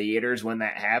being in theaters when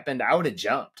that happened. I would have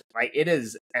jumped. Like, it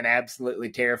is an absolutely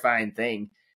terrifying thing,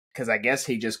 because I guess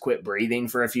he just quit breathing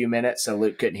for a few minutes so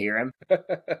Luke couldn't hear him.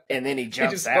 And then he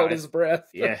jumps he just out. Held his breath.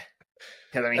 Yeah.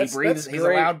 Because, I mean, he breathes. He's a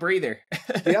loud breather.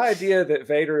 The idea that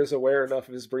Vader is aware enough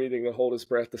of his breathing to hold his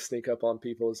breath to sneak up on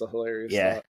people is a hilarious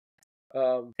thought.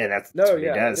 And that's what he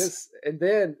does. And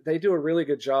then they do a really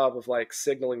good job of like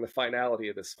signaling the finality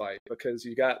of this fight, because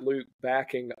you got Luke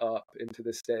backing up into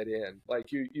this dead end.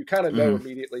 Like you kind of know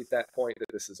immediately at that point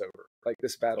that this is over. Like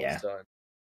this battle is done.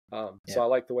 So I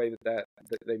like the way that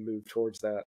they move towards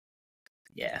that.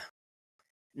 Yeah.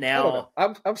 Now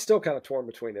I'm still kind of torn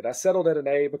between it. I settled at an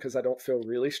A because I don't feel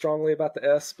really strongly about the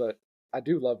S, but I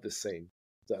do love this scene.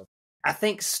 So I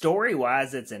think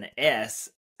story-wise, it's an S.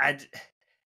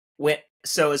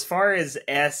 So as far as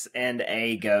S and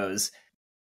A goes,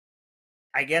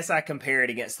 I guess I compare it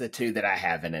against the two that I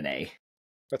have in an A.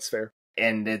 That's fair.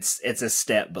 And it's a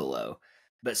step below.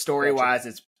 But story-wise,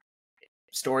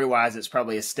 it's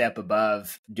probably a step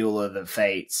above Duel of the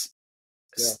Fates.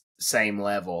 Same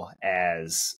level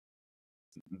as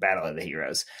Battle of the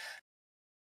Heroes.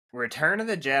 Return of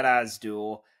the Jedi's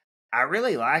Duel, I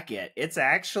really like it.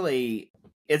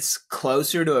 It's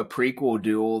closer to a prequel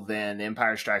duel than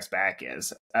Empire Strikes Back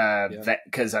is.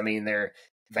 Because, I mean,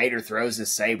 Vader throws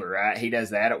his saber, right? He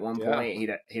does that at one point.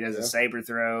 He does a saber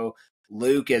throw.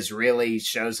 Luke really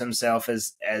shows himself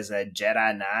as a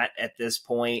Jedi Knight at this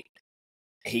point.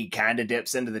 He kind of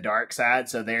dips into the dark side.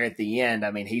 So there at the end, I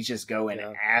mean, he's just going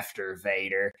after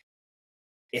Vader.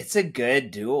 It's a good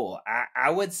duel.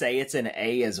 I would say it's an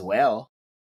A as well.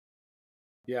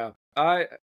 Yeah, I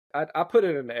put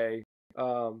it in A.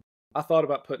 I thought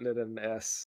about putting it in an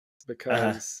S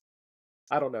because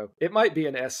I don't know. It might be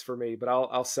an S for me, but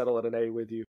I'll settle at an A with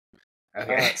you.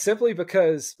 Okay. Simply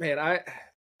because, man,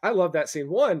 I love that scene.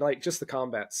 One, like just the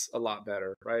combat's a lot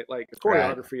better, right? Like the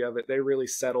choreography of it, they really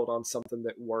settled on something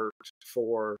that worked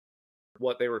for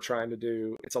what they were trying to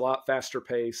do. It's a lot faster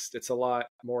paced. It's a lot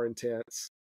more intense.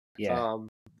 Yeah.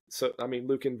 So I mean,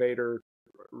 Luke and Vader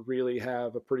really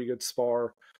have a pretty good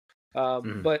spar.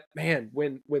 But man,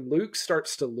 when Luke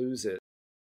starts to lose it,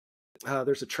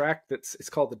 there's a track it's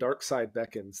called "The Dark Side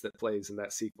Beckons" that plays in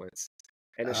that sequence,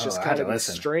 and it's just kind of the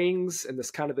strings and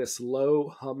this low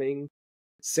humming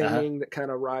singing that kind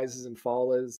of rises and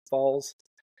falls,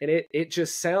 and it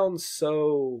just sounds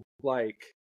so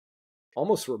like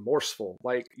almost remorseful,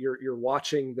 like you're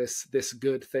watching this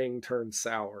good thing turn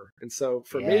sour. And so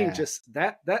for me, just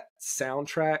that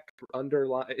soundtrack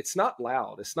underline, it's not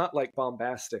loud, it's not like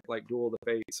bombastic like Duel of the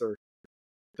Fates or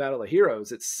Battle of the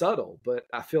Heroes. It's subtle, but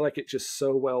I feel like it just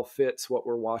so well fits what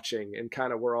we're watching, and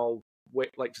kind of we're all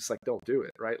just like, don't do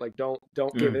it, right? Like don't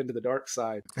give into the dark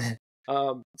side.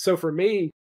 So for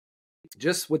me,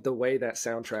 just with the way that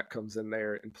soundtrack comes in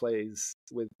there and plays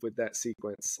with that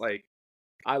sequence, like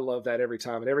I love that every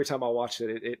time. And every time I watch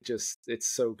it, it's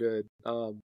so good.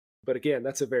 But again,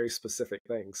 that's a very specific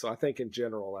thing. So I think in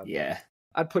general,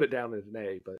 I'd put it down as an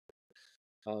A,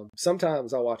 but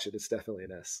sometimes I watch it, it's definitely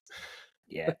an S.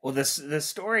 Yeah. Well, the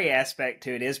story aspect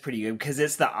to it is pretty good because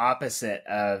it's the opposite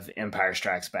of Empire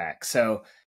Strikes Back. So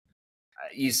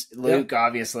Luke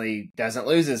obviously doesn't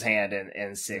lose his hand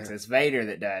in 6. It's Vader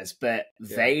that does, but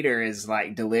Vader is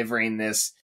like delivering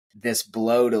this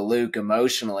blow to Luke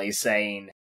emotionally, saying,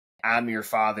 "I'm your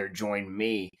father, join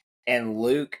me." And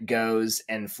Luke goes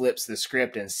and flips the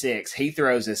script in 6. He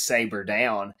throws his saber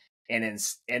down, and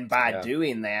by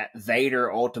doing that,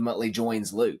 Vader ultimately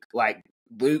joins Luke. Like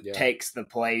Luke takes the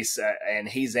place, and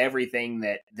he's everything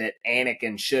that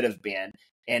Anakin should have been,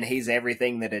 and he's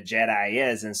everything that a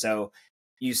Jedi is. And so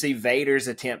you see Vader's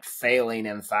attempt failing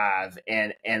in 5,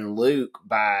 and Luke,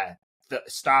 by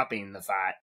stopping the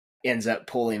fight, ends up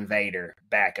pulling Vader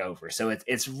back over. So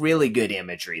it's really good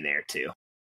imagery there too.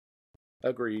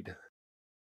 Agreed.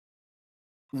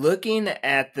 Looking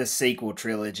at the sequel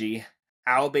trilogy,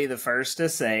 I'll be the first to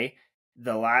say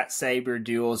the lightsaber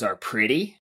duels are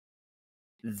pretty.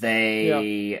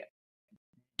 They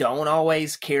don't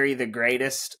always carry the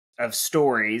greatest of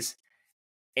stories,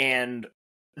 and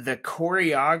the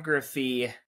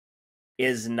choreography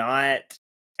is not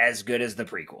as good as the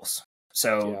prequels.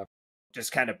 So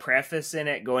just kind of prefacing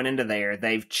it going into there,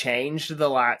 they've changed the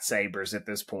lightsabers at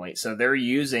this point. So they're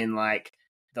using like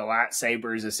the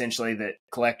lightsabers essentially that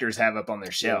collectors have up on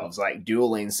their shelves, like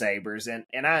dueling sabers. And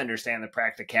I understand the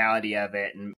practicality of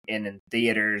it and in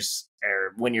theaters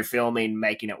or when you're filming,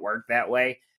 making it work that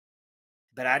way.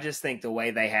 But I just think the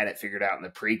way they had it figured out in the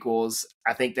prequels,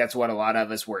 I think that's what a lot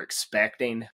of us were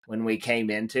expecting when we came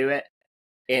into it.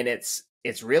 And it's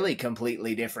really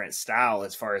completely different style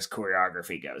as far as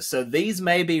choreography goes. So these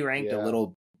may be ranked a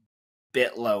little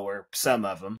bit lower, some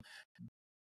of them.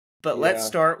 But let's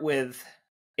start with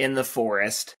in the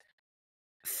forest,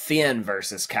 Finn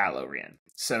versus Kylo Ren.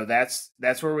 So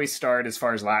that's where we start as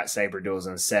far as lightsaber duels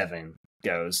in 7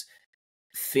 goes.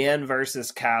 Finn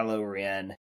versus Kylo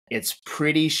Ren. It's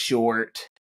pretty short.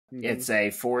 Mm-hmm. It's a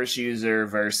Force user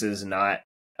versus not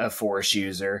a Force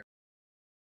user.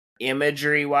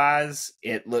 Imagery-wise,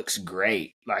 it looks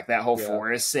great. Like that whole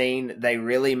forest scene, they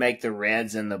really make the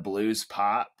reds and the blues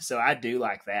pop. So I do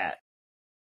like that.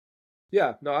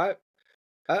 Yeah, no,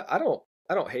 I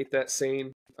don't hate that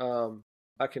scene.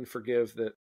 I can forgive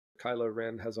that Kylo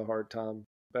Ren has a hard time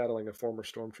battling a former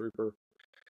stormtrooper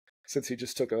since he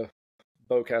just took a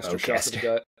bowcaster shot to the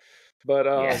gut.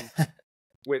 But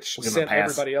which sent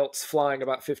everybody else flying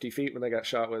about 50 feet when they got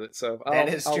shot with it. So I'll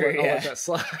let that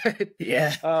slide.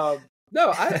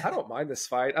 No, I don't mind this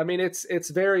fight. I mean, it's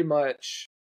very much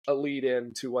a lead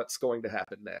in to what's going to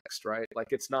happen next, right? Like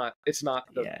it's not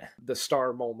the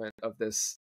star moment of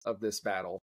this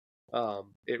battle.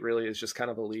 It really is just kind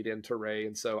of a lead in to Rey,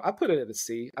 and so I put it at a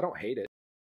C. I don't hate it,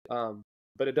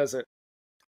 but it doesn't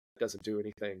do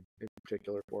anything in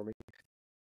particular for me.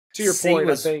 To your point,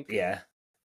 I think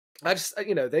I just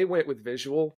they went with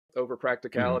visual over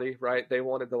practicality, right? They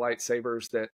wanted the lightsabers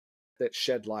that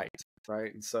shed light,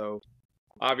 right? And so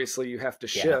obviously you have to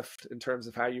shift in terms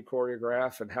of how you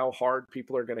choreograph and how hard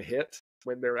people are going to hit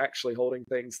when they're actually holding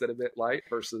things that emit light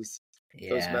versus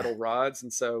those metal rods.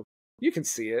 And so you can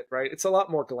see it, right? It's a lot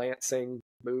more glancing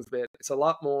movement. It's a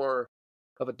lot more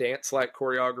of a dance-like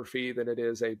choreography than it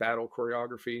is a battle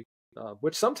choreography,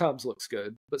 which sometimes looks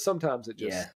good, but sometimes it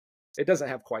just it doesn't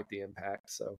have quite the impact.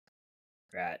 So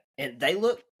right, and they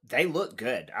look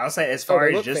good. I'll say as far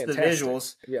as just fantastic. The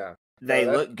visuals, they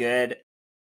look good.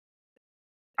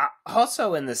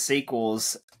 Also in the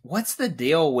sequels, what's the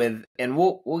deal with? And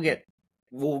we'll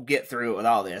get through it with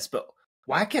all this, but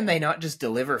why can they not just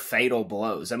deliver fatal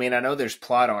blows? I mean, I know there's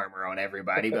plot armor on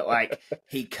everybody, but like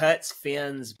he cuts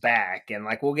Finn's back, and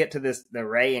like we'll get to this the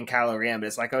Rey and Kylo Ren, but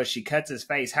it's like, oh, she cuts his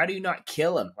face. How do you not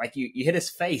kill him? Like you hit his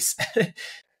face.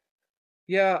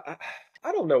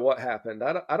 I don't know what happened.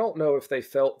 I don't know if they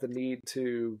felt the need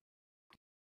to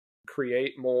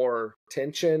create more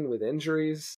tension with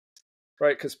injuries,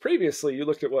 right? Because previously you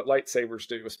looked at what lightsabers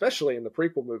do, especially in the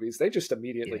prequel movies, they just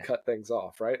immediately cut things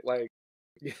off, right? Like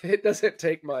it doesn't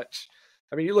take much.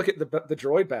 I mean, you look at the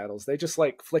droid battles, they just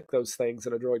like flick those things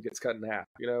and a droid gets cut in half,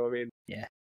 I mean,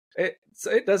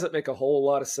 it doesn't make a whole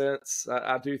lot of sense.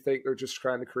 I do think they're just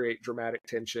trying to create dramatic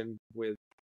tension with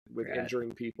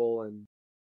injuring people. And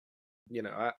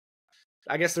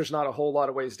I guess there's not a whole lot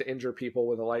of ways to injure people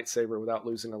with a lightsaber without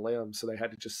losing a limb, so they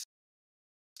had to just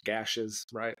gashes,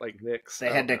 right? Like nicks. They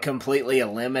had to completely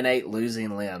eliminate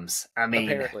losing limbs. I mean,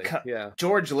 apparently,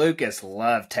 George Lucas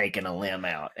loved taking a limb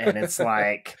out, and it's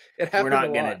like we're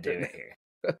not going to do it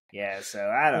here. So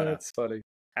I don't know. That's funny.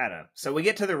 I don't know. So we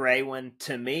get to the Rey one.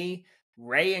 To me,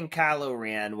 Rey and Kylo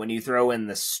Ren, when you throw in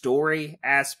the story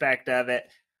aspect of it,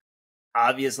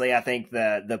 obviously, I think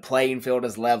the playing field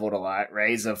is leveled a lot.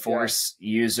 Rey's a Force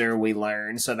user, we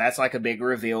learn. So that's like a big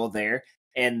reveal there.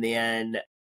 And then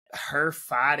her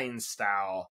fighting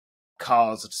style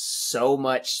caused so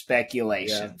much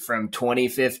speculation from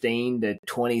 2015 to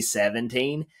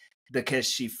 2017 because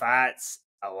she fights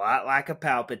a lot like a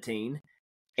Palpatine.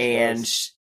 And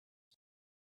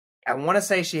I want to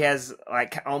say she has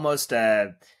like almost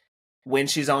when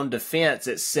she's on defense,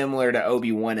 it's similar to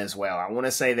Obi-Wan as well. I want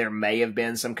to say there may have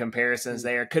been some comparisons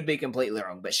there. Could be completely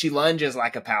wrong, but she lunges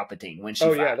like a Palpatine when she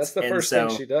fights. Yeah, that's the first thing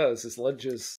she does is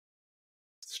lunges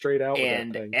straight out with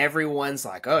that thing. And everyone's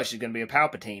like, oh, she's going to be a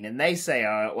Palpatine. And they say,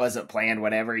 oh, it wasn't planned,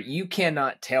 whatever. You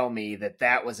cannot tell me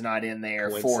that was not in there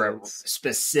for a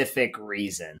specific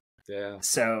reason. Yeah.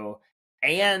 So,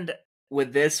 and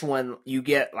with this one, you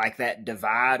get like that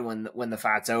divide when the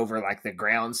fight's over, like the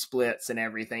ground splits and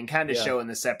everything, kind of showing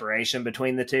the separation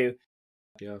between the two.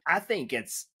 Yeah, I think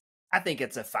it's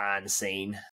a fine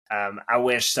scene. I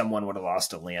wish someone would have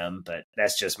lost a limb, but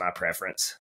that's just my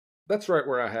preference. That's right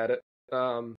where I had it.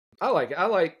 I like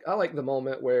the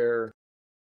moment where,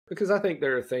 because I think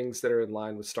there are things that are in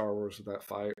line with Star Wars with that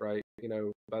fight, right?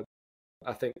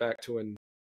 I think back to when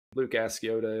Luke asked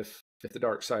Yoda if the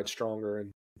dark side's stronger,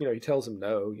 and he tells him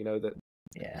no, that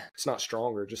it's not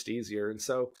stronger, just easier. And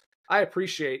so I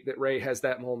appreciate that Rey has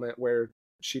that moment where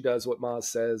she does what Maz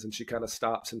says, and she kind of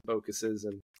stops and focuses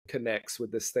and connects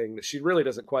with this thing that she really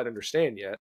doesn't quite understand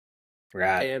yet.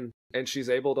 Right. And she's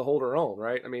able to hold her own,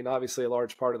 right? I mean, obviously a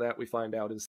large part of that we find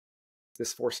out is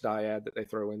this Force dyad that they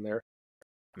throw in there.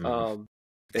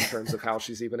 In terms of how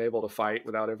she's even able to fight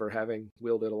without ever having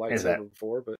wielded a lightsaber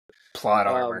before. But plot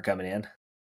armor coming in.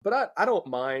 But I don't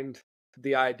mind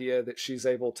the idea that she's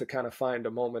able to kind of find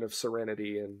a moment of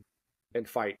serenity and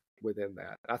fight within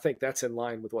that. I think that's in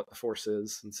line with what the Force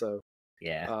is. And so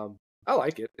I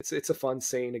like it. It's a fun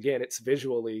scene. Again, it's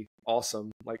visually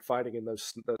awesome, like fighting in the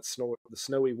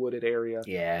snowy wooded area.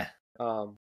 Yeah.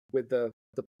 With the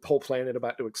whole planet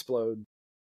about to explode.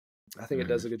 I think it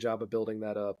does a good job of building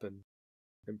that up and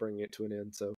bringing it to an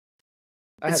end. So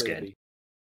it's good.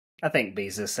 I think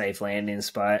B's a safe landing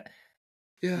spot.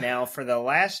 Yeah. Now for The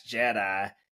Last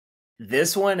Jedi,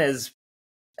 this one is,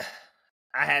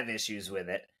 I have issues with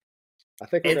it. I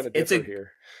think we're going to differ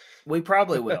here. We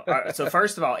probably will. So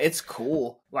first of all, it's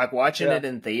cool. Like watching it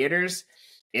in theaters,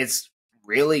 it's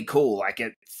really cool. Like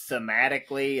it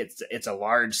thematically, it's a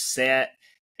large set.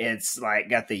 It's like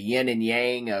got the yin and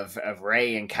yang of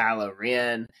Rey and Kylo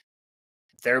Ren.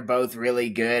 They're both really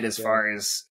good as far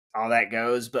as all that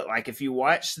goes. But like if you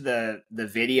watch the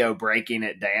video breaking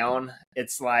it down,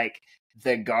 it's like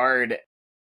the guard,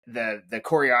 the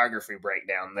choreography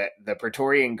breakdown, the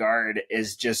Praetorian Guard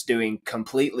is just doing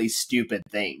completely stupid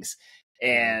things.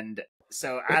 And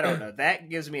so I don't know. That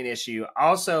gives me an issue.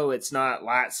 Also, it's not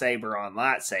lightsaber on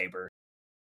lightsaber.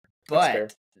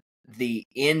 But the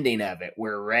ending of it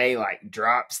where Rey like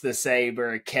drops the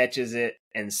saber, catches it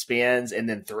and spins and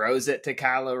then throws it to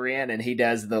Kylo Ren and he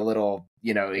does the little,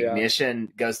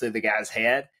 ignition goes through the guy's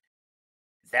head.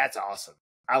 That's awesome.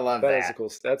 I love that.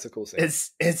 That's a cool scene.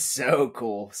 It's so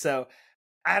cool. So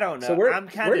I don't know. So I'm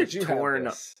kind of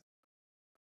torn.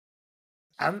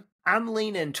 I'm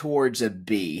leaning towards a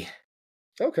B.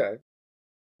 Okay.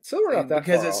 So we're not that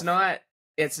because far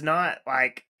it's not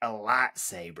like a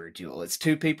lightsaber duel. It's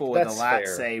two people with a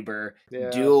lightsaber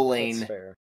dueling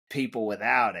people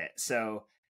without it. So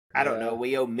I don't know.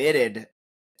 We omitted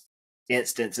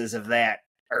instances of that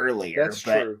earlier. That's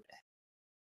true.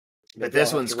 But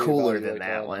this one's cooler than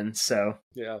that one. So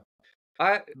yeah.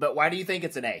 But why do you think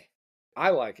it's an A?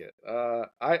 I like it.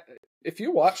 If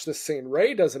you watch this scene,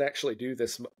 Rey doesn't actually do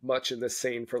this much in this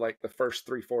scene for like the first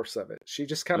 3/4 of it. She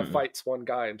just kind of fights one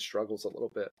guy and struggles a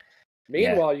little bit.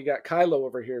 Meanwhile, you got Kylo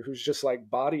over here who's just like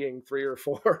bodying 3 or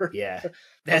 4. Yeah,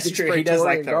 that's true. He does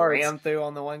like the ram through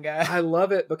on the one guy. I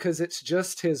love it because it's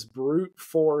just his brute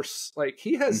force. Like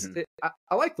he has,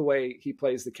 I like the way he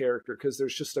plays the character because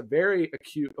there's just a very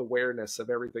acute awareness of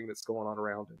everything that's going on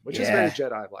around him, which is very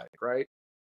Jedi-like, right?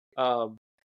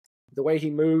 The way he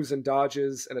moves and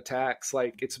dodges and attacks,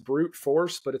 like it's brute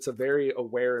force, but it's a very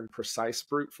aware and precise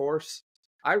brute force.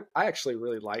 I actually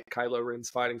really like Kylo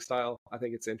Ren's fighting style. I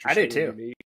think it's interesting. I do too. And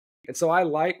unique. And so I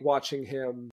like watching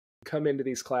him come into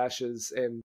these clashes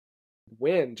and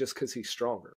win just because he's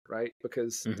stronger, right?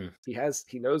 Because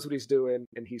he knows what he's doing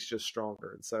and he's just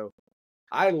stronger. And so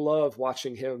I love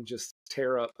watching him just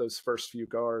tear up those first few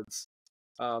guards.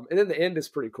 And then the end is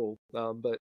pretty cool.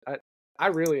 But I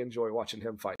really enjoy watching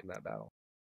him fight in that battle.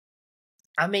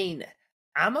 I mean,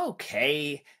 I'm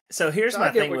okay. So here's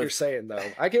my thing. I get what you're saying, though.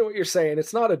 I get what you're saying.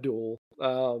 It's not a duel.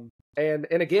 And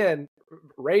again,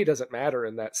 Rey doesn't matter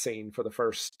in that scene for the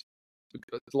first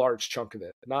large chunk of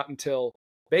it. Not until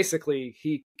basically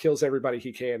he kills everybody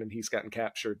he can and he's gotten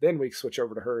captured. Then we switch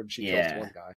over to her and she kills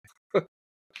one guy.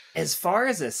 As far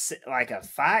as a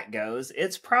fight goes,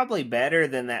 it's probably better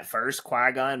than that first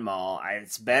Qui-Gon Maul.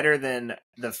 It's better than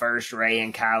the first Rey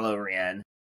and Kylo Ren.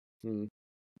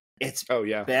 It's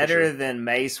better than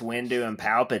Mace Windu and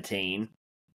Palpatine.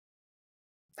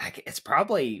 Like it's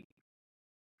probably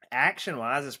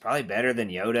action-wise, it's probably better than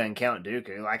Yoda and Count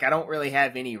Dooku. Like I don't really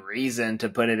have any reason to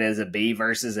put it as a B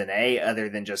versus an A other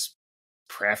than just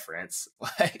preference.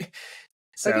 Like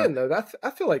so, again, though, I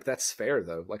feel like that's fair,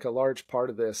 though. Like a large part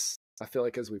of this, I feel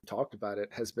like as we've talked about it,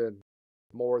 has been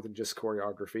more than just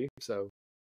choreography. So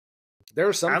there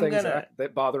are some things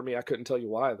that bother me. I couldn't tell you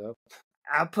why, though.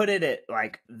 I put it at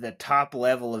like the top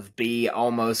level of B,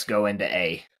 almost go into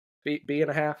A. B and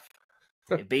a half.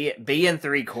 B and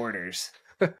 3/4.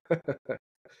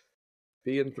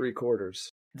 B and 3/4.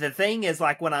 The thing is,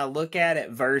 like when I look at it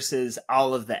versus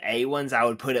all of the A ones, I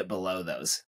would put it below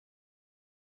those.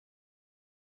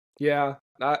 Yeah,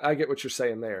 I get what you're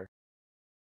saying there.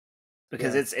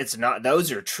 Because it's not,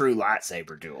 those are true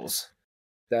lightsaber duels.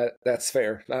 That's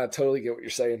fair. I totally get what you're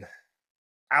saying.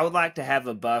 I would like to have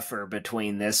a buffer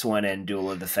between this one and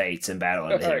Duel of the Fates and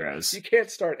Battle of the Right. Heroes. You can't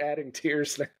start adding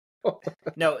tiers now.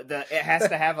 No, it has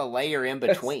to have a layer in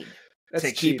between that's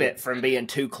to cheating. keep it from being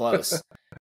too close.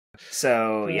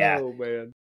 So, yeah. Oh,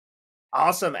 man.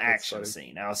 Awesome action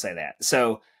scene. I'll say that.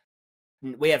 So,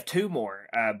 we have two more.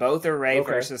 Both are Rey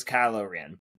versus Kylo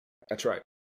Ren. That's right.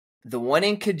 The one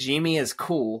in Kijimi is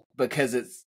cool because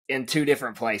it's in two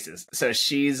different places. So,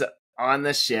 she's on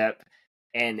the ship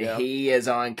and he is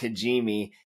on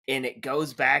Kijimi, and it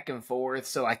goes back and forth.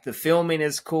 So, like, the filming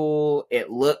is cool. It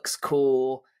looks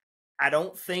cool. I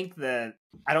don't think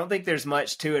there's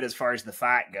much to it as far as the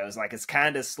fight goes. Like, it's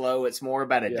kind of slow. It's more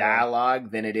about a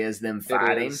dialogue than it is them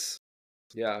fighting.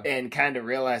 Yeah. And kind of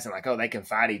realizing, like, oh, they can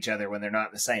fight each other when they're not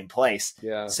in the same place.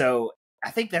 Yeah. So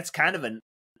I think that's kind of an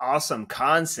awesome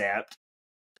concept,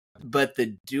 but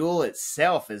the duel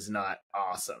itself is not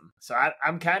awesome. So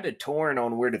I'm kind of torn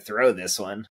on where to throw this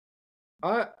one.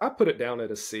 I put it down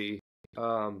at a C.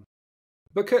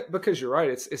 Because you're right,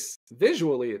 it's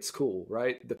visually it's cool,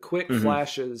 right? The quick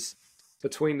flashes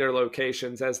between their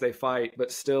locations as they fight,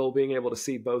 but still being able to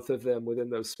see both of them within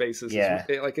those spaces. Yeah.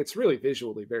 It's really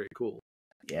visually very cool.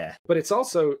 Yeah. But it's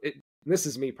also, this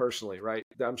is me personally, right?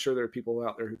 I'm sure there are people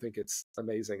out there who think it's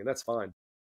amazing, and that's fine.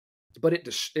 But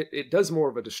it does more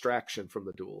of a distraction from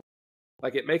the duel.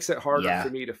 Like, it makes it harder for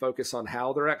me to focus on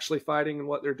how they're actually fighting and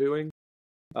what they're doing.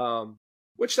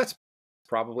 Which that's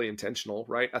probably intentional,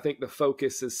 right? I think the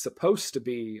focus is supposed to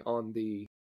be on the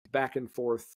back and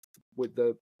forth with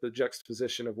the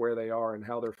juxtaposition of where they are and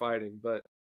how they're fighting. But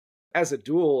as a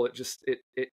duel,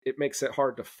 it makes it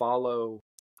hard to follow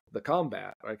the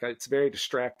combat. Like, it's very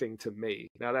distracting to me.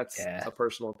 Now, that's a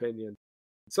personal opinion.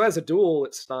 So as a duel,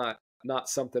 it's not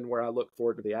something where I look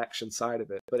forward to the action side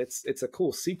of it, but it's a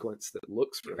cool sequence that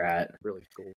looks really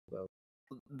cool. So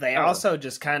they also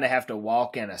just kind of have to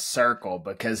walk in a circle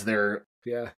because they're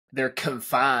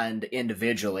confined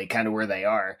individually, kind of where they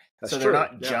are. That's so they're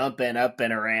not jumping up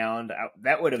and around.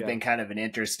 That would have been kind of an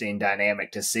interesting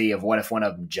dynamic to see of what if one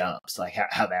of them jumps, like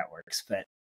how that works. But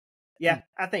yeah,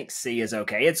 I think C is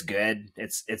okay. It's good.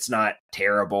 It's not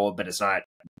terrible, but it's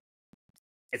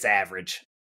average.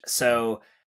 So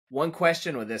one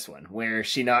question with this one, where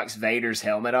she knocks Vader's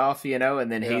helmet off,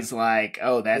 and then he's like,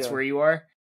 oh, that's where you are?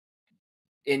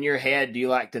 In your head, do you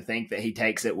like to think that he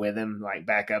takes it with him, like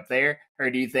back up there?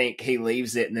 Or do you think he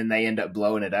leaves it and then they end up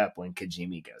blowing it up when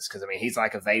Kijimi goes? Because, I mean, he's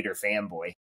like a Vader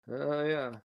fanboy.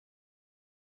 Yeah.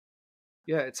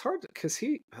 Yeah, it's hard because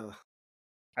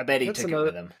I bet he took it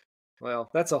with him.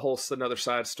 Well, that's another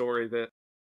side story that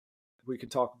we could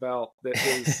talk about, that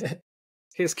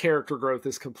his character growth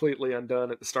is completely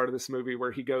undone at the start of this movie,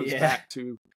 where he goes back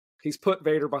to, he's put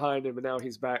Vader behind him and now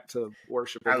he's back to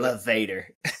worshiping. I love Vader.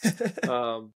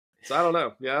 So I don't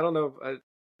know. Yeah, I don't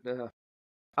know.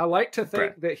 I like to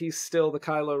think that he's still the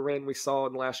Kylo Ren we saw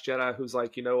in Last Jedi, who's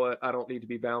like, you know what, I don't need to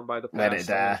be bound by the past. Let it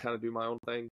die. I kind of do my own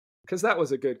thing. Because that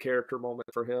was a good character moment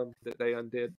for him that they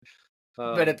undid.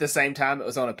 But at the same time, it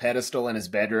was on a pedestal in his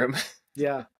bedroom.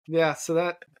 Yeah. So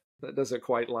that doesn't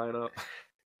quite line up.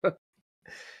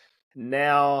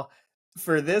 Now,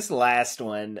 for this last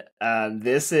one,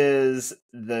 this is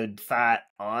the fight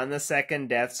on the second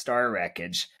Death Star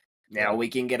wreckage. Now, we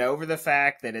can get over the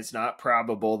fact that it's not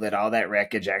probable that all that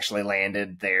wreckage actually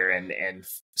landed there and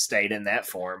stayed in that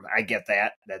form. I get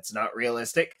that. That's not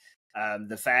realistic.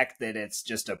 The fact that it's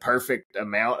just a perfect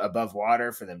amount above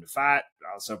water for them to fight,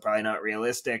 also probably not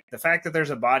realistic. The fact that there's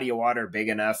a body of water big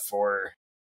enough for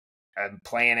a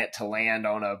planet to land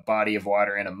on a body of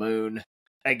water in a moon,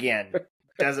 again,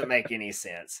 doesn't make any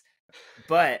sense.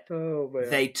 But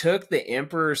they took the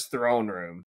Emperor's throne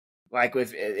room, like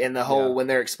in the whole, when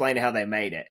they're explaining how they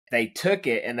made it, they took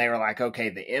it and they were like, okay,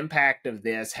 the impact of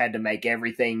this had to make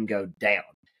everything go down.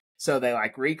 So they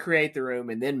like recreate the room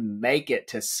and then make it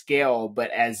to scale,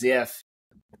 but as if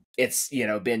it's,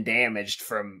 been damaged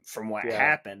from what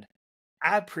happened.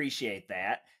 I appreciate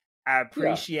that. I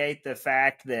appreciate the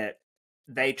fact that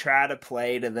they try to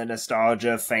play to the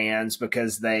nostalgia fans,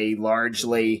 because they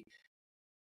largely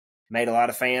made a lot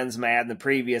of fans mad in the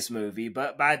previous movie.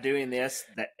 But by doing this,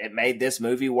 it made this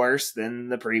movie worse than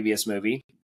the previous movie.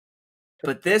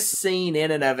 But this scene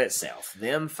in and of itself,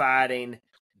 them fighting,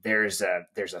 there's a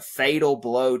fatal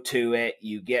blow to it.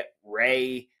 You get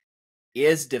Rey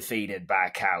is defeated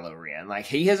by Kylo Ren. Like,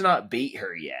 he has not beat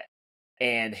her yet.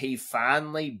 And he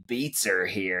finally beats her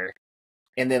here.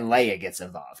 And then Leia gets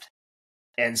involved.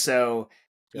 And so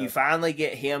you finally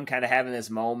get him kind of having this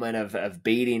moment of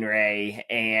beating Rey,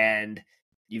 and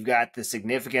you've got the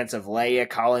significance of Leia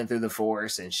calling through the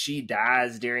Force, and she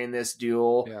dies during this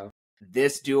duel. Yeah.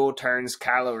 this duel turns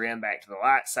Kylo Ren back to the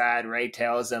light side. Rey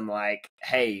tells him, like,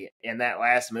 hey, in that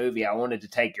last movie, I wanted to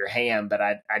take your hand, but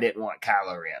I didn't want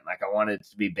Kylo Ren. Like, I wanted it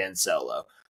to be Ben Solo.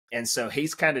 And so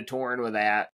he's kind of torn with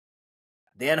that.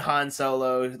 Then Han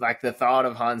Solo, like the thought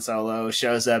of Han Solo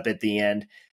shows up at the end.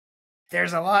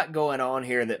 There's a lot going on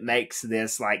here that makes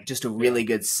this like just a really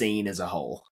good scene as a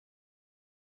whole.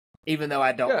 Even though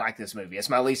I don't like this movie. It's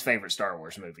my least favorite Star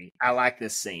Wars movie. I like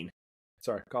this scene.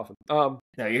 Sorry, coughing. No,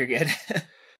 you're good.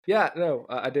 Yeah, no,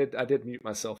 I did mute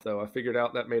myself though. I figured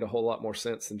out that made a whole lot more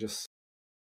sense than just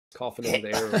coughing into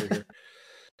the air over here.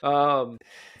 I'm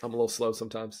a little slow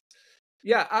sometimes.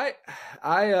 Yeah,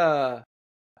 I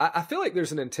feel like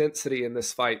there's an intensity in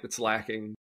this fight that's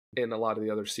lacking in a lot of the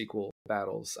other sequel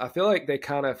battles. I feel like they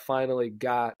kind of finally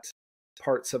got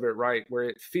parts of it right, where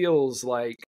it feels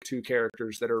like two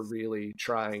characters that are really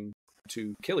trying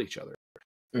to kill each other.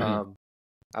 Mm-hmm.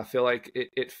 I feel like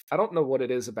it. I don't know what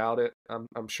it is about it.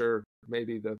 I'm sure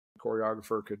maybe the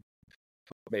choreographer could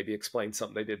maybe explain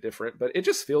something they did different, but it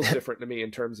just feels different to me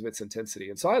in terms of its intensity,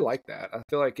 and so I like that. I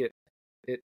feel like it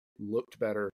looked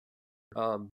better.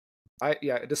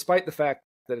 Despite the fact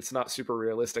that it's not super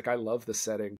realistic, I love the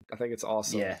setting. I think it's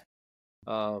awesome. Yeah.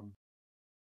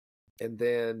 And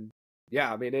then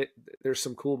I mean there's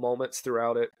some cool moments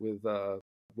throughout it with the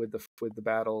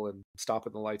battle and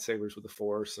stopping the lightsabers with the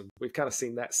Force, and we've kind of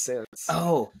seen that since.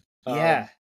 Oh, yeah.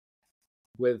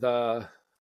 With Ahsoka,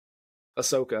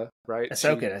 right?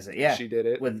 Ahsoka does it, yeah. She did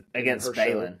it against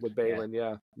Balin. With Balin,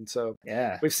 yeah. And so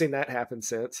we've seen that happen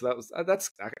since. So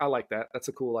I like that. That's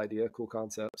a cool idea, cool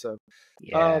concept. So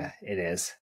it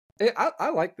is. I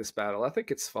like this battle. I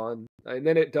think it's fun, and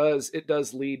then it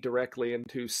does lead directly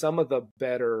into some of the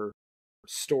better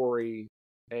story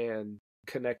and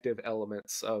connective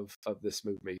elements of this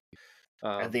movie,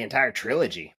 the entire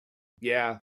trilogy.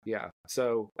 Yeah.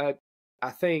 So I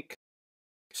think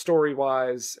story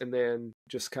wise, and then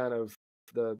just kind of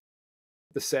the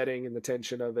setting and the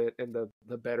tension of it, and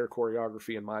the better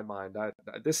choreography in my mind.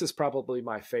 This is probably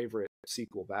my favorite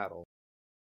sequel battle.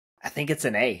 I think it's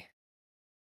an A.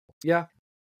 Yeah,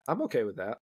 I'm okay with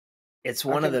that. It's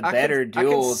one of the better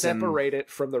duels. I can separate it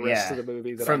from the rest of the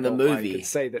movie. From the movie, like, and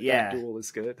say that that duel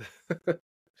is good.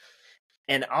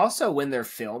 And also, when they're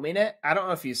filming it, I don't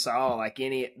know if you saw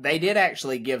they did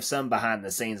actually give some behind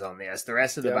the scenes on this. The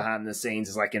rest of the behind the scenes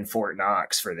is like in Fort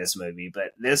Knox for this movie,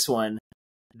 but this one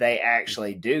they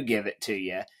actually do give it to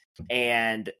you.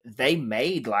 And they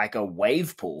made like a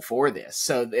wave pool for this,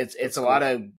 so it's a lot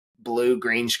of blue,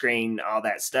 green screen, all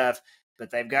that stuff. But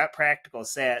they've got practical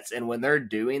sets, and when they're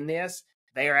doing this,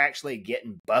 they are actually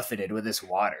getting buffeted with this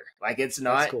water. Like, it's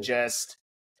not just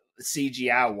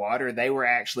CGI water. They were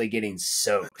actually getting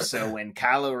soaked. So when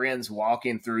Kylo Ren's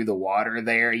walking through the water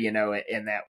there, in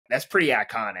that's pretty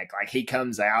iconic. Like, he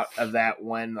comes out of that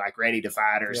one, like, ready to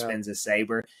fight or spins his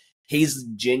saber. He's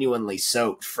genuinely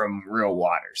soaked from real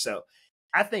water. So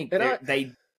I think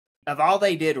of all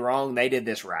they did wrong, they did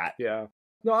this right. Yeah.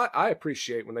 No, I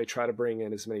appreciate when they try to bring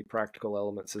in as many practical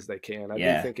elements as they can. I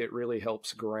do think it really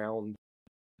helps ground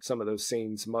some of those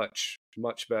scenes much,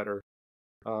 much better.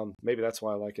 Maybe that's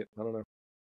why I like it. I don't know.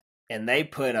 And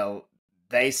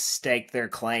they staked their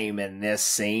claim in this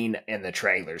scene in the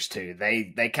trailers too.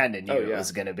 They kind of knew it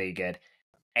was going to be good.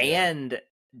 And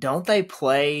don't they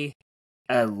play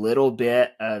a little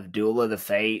bit of Duel of the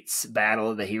Fates, Battle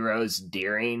of the Heroes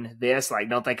during this? Like,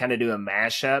 don't they kind of do a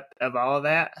mashup of all of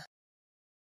that?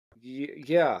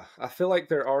 Yeah, I feel like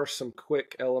there are some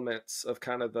quick elements of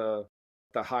kind of the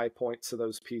high points of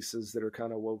those pieces that are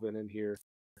kind of woven in here.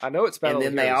 I know it's Battle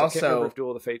of the Heroes. I can't remember if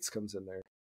Duel of the Fates comes in there.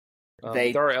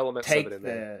 There are elements of it in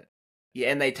there.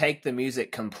 Yeah, and they take the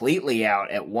music completely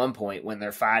out at one point when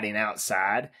they're fighting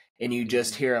outside, and you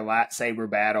just hear a lightsaber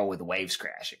battle with waves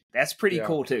crashing. That's pretty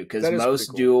cool too, because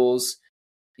most duels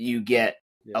you get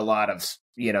a lot of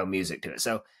music to it.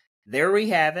 So there we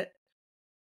have it.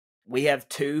 We have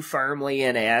 2 firmly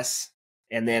in S,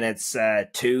 and then it's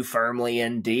 2 firmly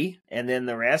in D, and then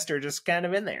the rest are just kind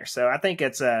of in there. So I think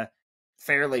it's a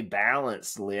fairly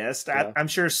balanced list. Yeah. I'm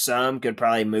sure some could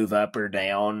probably move up or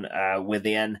down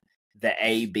within the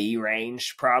A-B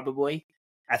range, probably.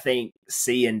 I think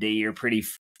C and D are pretty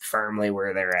firmly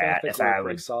where they're at. I think we're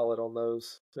pretty solid on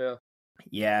those. Yeah.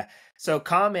 Yeah. So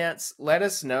comments, let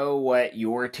us know what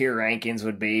your tier rankings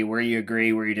would be, where you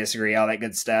agree, where you disagree, all that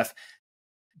good stuff.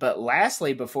 But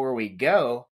lastly, before we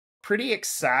go, pretty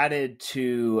excited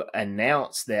to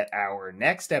announce that our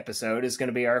next episode is going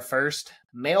to be our first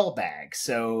mailbag.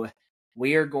 So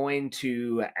we are going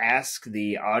to ask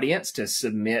the audience to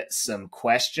submit some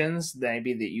questions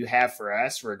maybe that you have for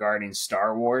us regarding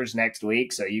Star Wars next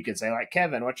week. So you can say, like,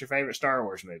 Kevin, what's your favorite Star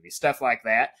Wars movie? Stuff like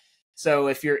that. So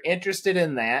if you're interested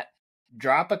in that,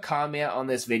 drop a comment on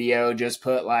this video. Just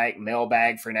put like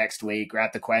mailbag for next week,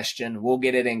 write the question. We'll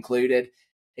get it included.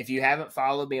 If you haven't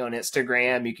followed me on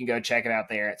Instagram, you can go check it out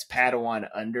there. It's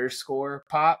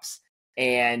Padawan_pops.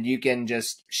 And you can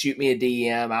just shoot me a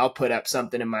DM. I'll put up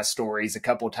something in my stories a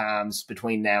couple times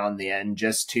between now and then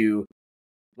just to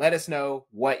let us know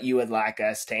what you would like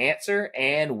us to answer.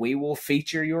 And we will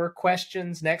feature your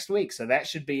questions next week. So that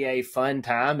should be a fun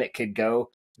time. It could go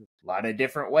a lot of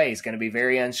different ways. Going to be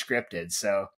very unscripted.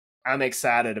 So I'm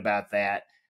excited about that.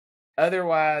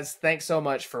 Otherwise, thanks so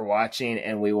much for watching,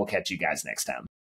 and we will catch you guys next time.